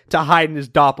 continuing to hide in his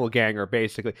doppelganger,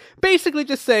 basically. Basically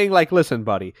just saying, like, listen,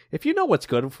 buddy, if you know what's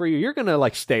good for you, you're gonna,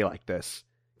 like, stay like this.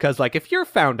 Because, like, if you're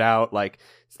found out, like,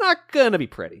 it's not gonna be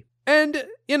pretty. And,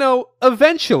 you know,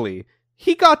 eventually,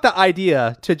 he got the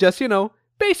idea to just, you know,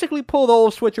 basically pull the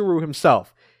old switcheroo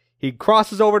himself. He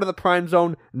crosses over to the Prime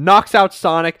Zone, knocks out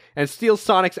Sonic, and steals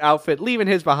Sonic's outfit, leaving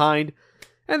his behind,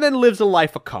 and then lives a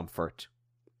life of comfort.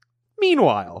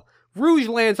 Meanwhile, Rouge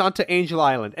lands onto Angel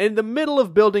Island, and in the middle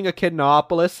of building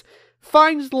Echidnapolis,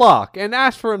 finds Locke and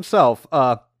asks for himself,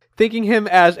 thinking him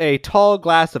as a tall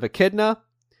glass of echidna.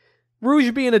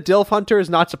 Rouge being a DILF hunter is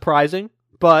not surprising,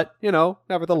 but, you know,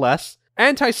 nevertheless.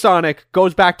 Anti-Sonic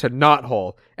goes back to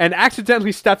Knothole, and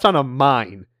accidentally steps on a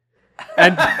mine.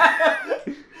 And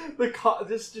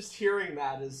just hearing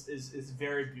that is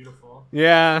very beautiful.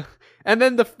 Yeah. And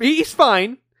then he's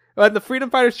fine. But the Freedom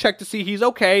Fighters check to see he's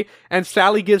okay, and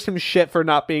Sally gives him shit for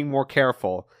not being more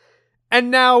careful.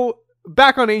 And now,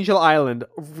 back on Angel Island,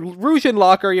 Rouge and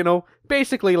Locke are, you know,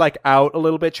 basically, like, out a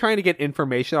little bit, trying to get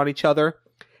information on each other.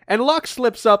 And Locke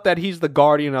slips up that he's the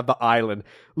guardian of the island,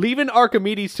 leaving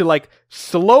Archimedes to, like,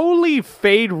 slowly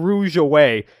fade Rouge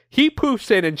away. He poofs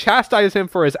in and chastises him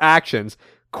for his actions.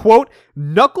 Quote,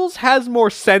 Knuckles has more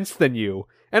sense than you.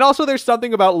 And also there's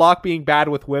something about Locke being bad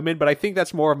with women, but I think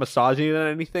that's more of misogyny than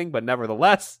anything, but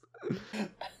nevertheless.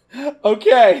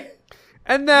 Okay.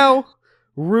 And now,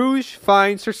 Rouge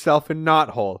finds herself in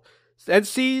Knothole, and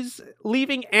sees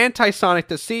leaving Anti-Sonic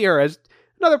to see her as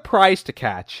another prize to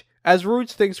catch. As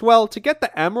Rouge thinks, well, to get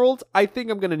the emeralds, I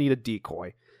think I'm gonna need a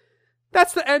decoy.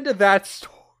 That's the end of that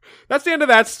story. That's the end of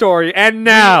that story, and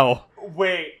now...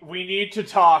 Wait, we need to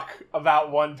talk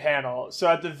about one panel. So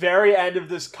at the very end of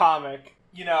this comic,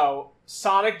 you know,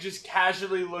 Sonic just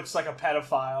casually looks like a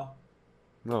pedophile.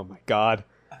 Oh my god.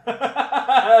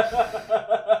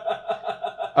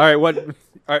 Alright, what...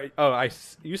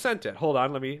 Alright, you sent it. Hold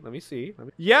on, let me see.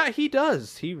 Yeah, he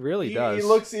does. He really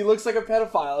does. He looks like a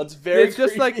pedophile. It's very It's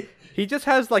just creepy. like... He just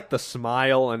has, like, the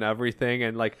smile and everything,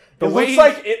 and, like...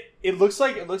 It looks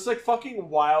like fucking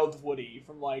Wild Woody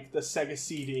from, like, the Sega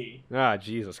CD. Ah,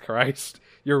 Jesus Christ.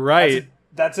 You're right.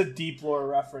 That's a deep lore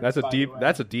reference.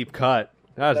 That's a deep cut.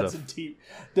 That's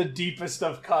the deepest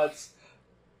of cuts.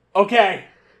 Okay.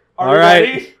 All we right.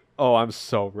 ready? Oh, I'm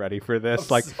so ready for this.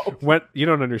 When you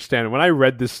don't understand, when I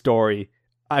read this story,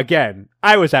 again,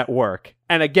 I was at work,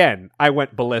 and again, I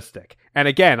went ballistic. And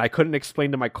again, I couldn't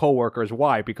explain to my coworkers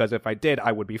why, because if I did,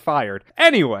 I would be fired.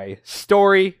 Anyway,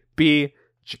 story B.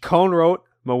 Chacon wrote,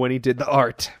 Mawini did the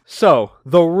art. So,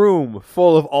 the room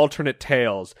full of alternate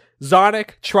tales.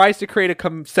 Sonic tries to create a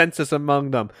consensus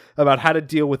among them about how to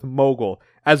deal with Mogul,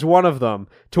 as one of them,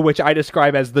 to which I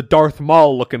describe as the Darth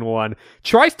Maul looking one,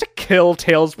 tries to kill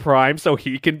Tails Prime so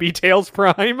he can be Tails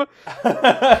Prime.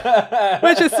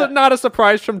 Which is not a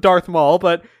surprise from Darth Maul,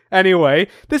 but anyway,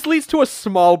 this leads to a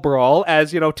small brawl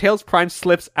as, you know, Tails Prime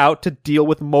slips out to deal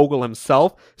with Mogul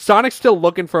himself. Sonic's still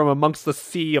looking for him amongst the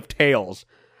sea of Tails.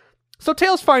 So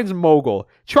Tails finds Mogul,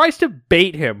 tries to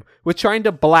bait him with trying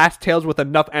to blast Tails with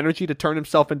enough energy to turn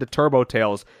himself into Turbo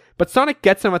Tails, but Sonic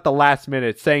gets him at the last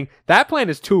minute, saying that plan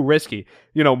is too risky.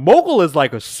 You know, Mogul is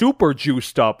like a super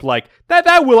juiced up, like,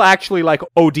 that will actually, like,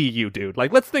 OD you, dude.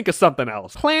 Like, let's think of something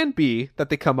else. Plan B that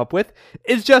they come up with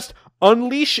is just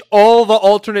unleash all the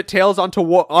alternate Tails onto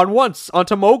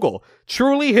Mogul.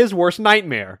 Truly his worst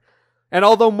nightmare. And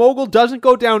although Mogul doesn't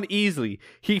go down easily,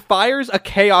 he fires a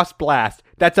Chaos Blast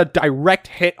that's a direct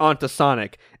hit onto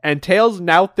Sonic, and Tails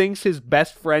now thinks his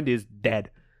best friend is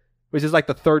dead. Which is like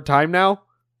the third time now?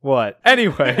 What?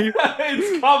 Anyway.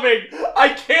 It's coming!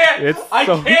 I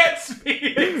can't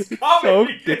speak! It's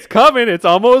coming! It's coming, it's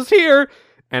almost here!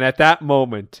 And at that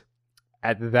moment,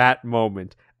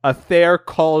 Athair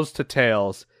calls to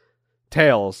Tails.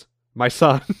 Tails, my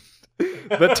son,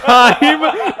 the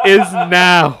time is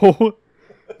now.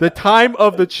 The time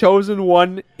of the Chosen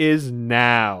One is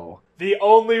now. the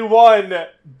only one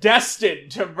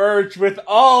destined to merge with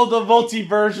all the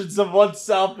multi-versions of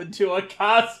oneself into a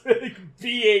cosmic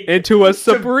being. Into a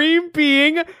supreme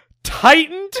being,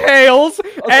 Titan Tails,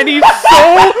 and he's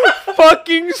so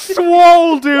fucking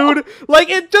swole, dude. Like,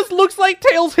 it just looks like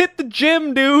Tails hit the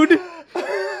gym, dude.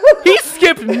 He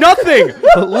skipped nothing.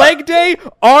 Leg day,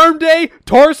 arm day,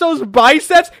 torsos,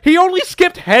 biceps. He only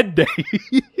skipped head day.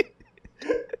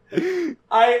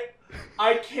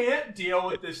 I can't deal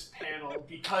with this panel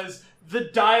because the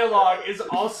dialogue is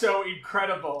also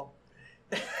incredible.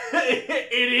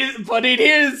 It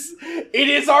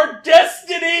is our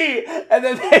destiny, and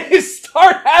then they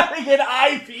start having an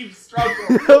IP struggle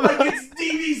like it's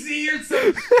DBZ or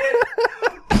some shit.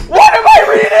 What am I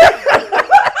reading?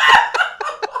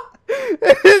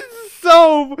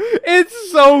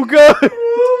 It's so good.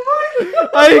 Oh my God.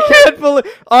 I can't believe.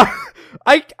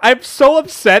 I'm so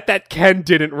upset that Ken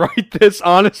didn't write this,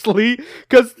 honestly,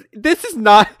 because this isn't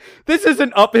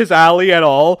up his alley at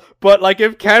all. But like,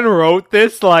 if Ken wrote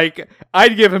this, like,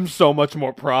 I'd give him so much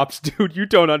more props, dude. You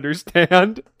don't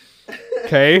understand.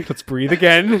 Okay, let's breathe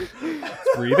again.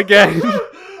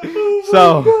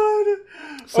 So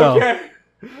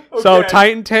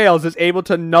Titan Tails is able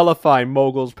to nullify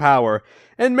Mogul's power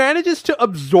and manages to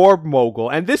absorb Mogul.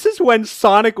 And this is when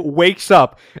Sonic wakes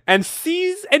up and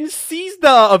sees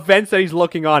the events that he's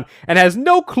looking on and has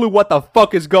no clue what the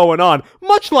fuck is going on,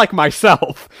 much like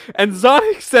myself. And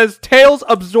Sonic says Tails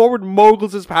absorbed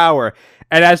Mogul's power,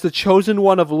 and as the chosen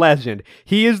one of legend,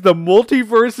 he is the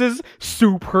multiverse's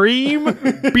supreme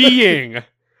being.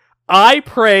 I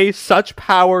pray such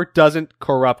power doesn't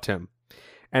corrupt him.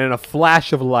 And in a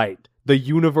flash of light, the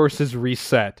universe is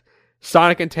reset.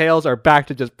 Sonic and Tails are back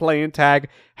to just playing tag,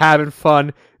 having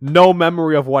fun, no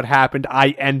memory of what happened.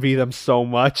 I envy them so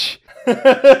much.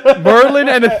 Merlin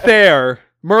and Aether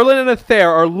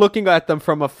are looking at them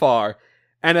from afar,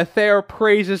 and Aether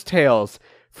praises Tails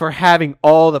for having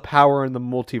all the power in the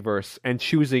multiverse and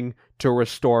choosing to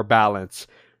restore balance.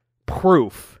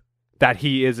 Proof that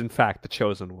he is in fact the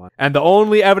chosen one. And the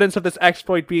only evidence of this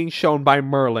exploit being shown by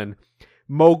Merlin,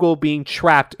 Mogul being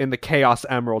trapped in the Chaos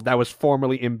Emerald that was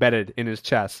formerly embedded in his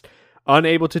chest,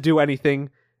 unable to do anything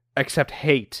except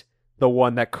hate the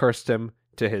one that cursed him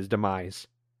to his demise.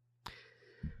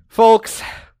 Folks,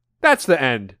 that's the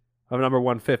end of number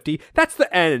 150. That's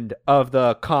the end of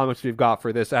the comics we've got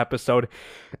for this episode.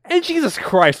 And Jesus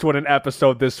Christ, what an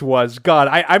episode this was. God,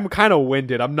 I'm kind of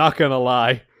winded, I'm not gonna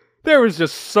lie. There was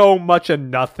just so much of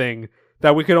nothing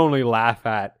that we could only laugh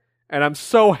at. And I'm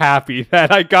so happy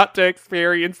that I got to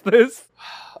experience this.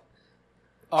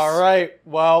 All right.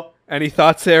 Well, any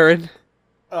thoughts, Aaron?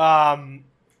 We're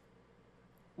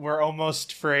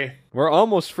almost free. We're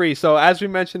almost free. So as we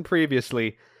mentioned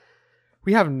previously,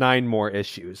 we have 9 more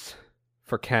issues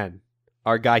for Ken,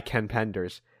 our guy Ken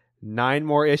Penders. 9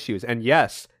 more issues. And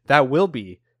yes, that will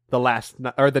be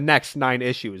the next 9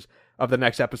 issues of the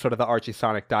next episode of the Archie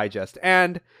Sonic Digest.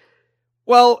 And,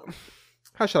 well,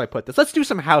 how shall I put this? Let's do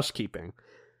some housekeeping.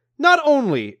 Not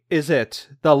only is it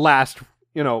the last,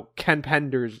 Ken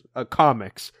Penders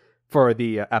comics for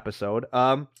the episode,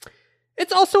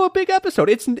 it's also a big episode.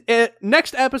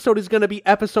 Next episode is going to be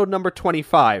episode number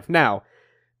 25. Now,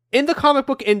 in the comic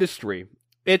book industry,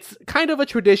 it's kind of a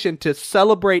tradition to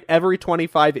celebrate every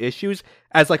 25 issues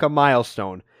as like a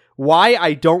milestone. Why,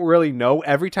 I don't really know.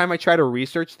 Every time I try to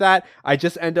research that, I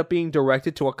just end up being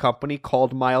directed to a company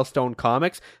called Milestone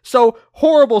Comics. So,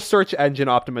 horrible search engine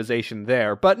optimization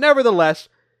there. But nevertheless,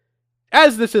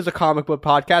 as this is a comic book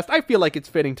podcast, I feel like it's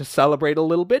fitting to celebrate a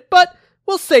little bit, but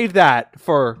we'll save that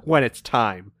for when it's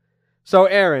time. So,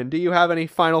 Aaron, do you have any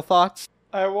final thoughts?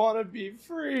 I want to be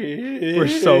free. We're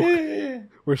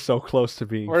so close to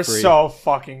being free. We're so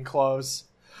fucking close.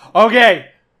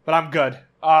 Okay, but I'm good.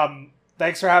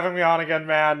 Thanks for having me on again,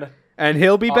 man. And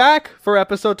he'll be back for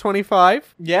episode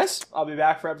 25. Yes, I'll be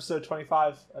back for episode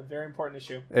 25. A very important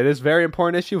issue. It is a very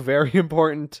important issue. Very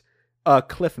important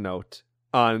cliff note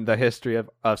on the history of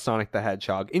Sonic the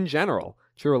Hedgehog in general.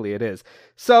 Truly it is.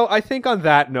 So I think on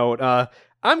that note,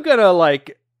 I'm gonna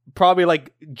probably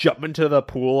jump into the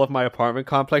pool of my apartment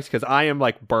complex because I am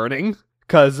burning.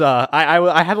 Because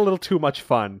I had a little too much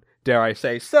fun, dare I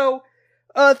say. So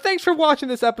thanks for watching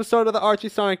this episode of the Archie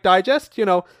Sonic Digest.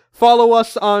 Follow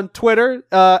us on Twitter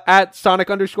at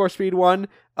Sonic_Speed1.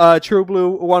 True Blue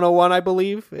 101, I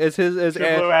believe, is his. True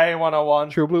Blue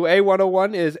A101. True Blue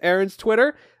A101 is Aaron's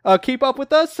Twitter. Keep up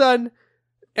with us, and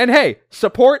hey,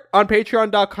 support on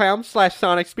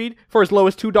patreon.com/SonicSpeed for as low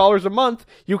as $2 a month.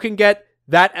 You can get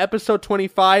that episode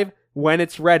 25 when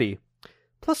it's ready.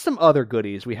 Plus some other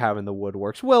goodies we have in the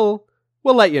woodworks. We'll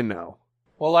let you know.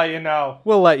 We'll let you know.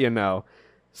 We'll let you know.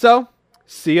 So,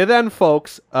 see you then,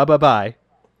 folks. Bye-bye.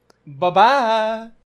 Bye-bye.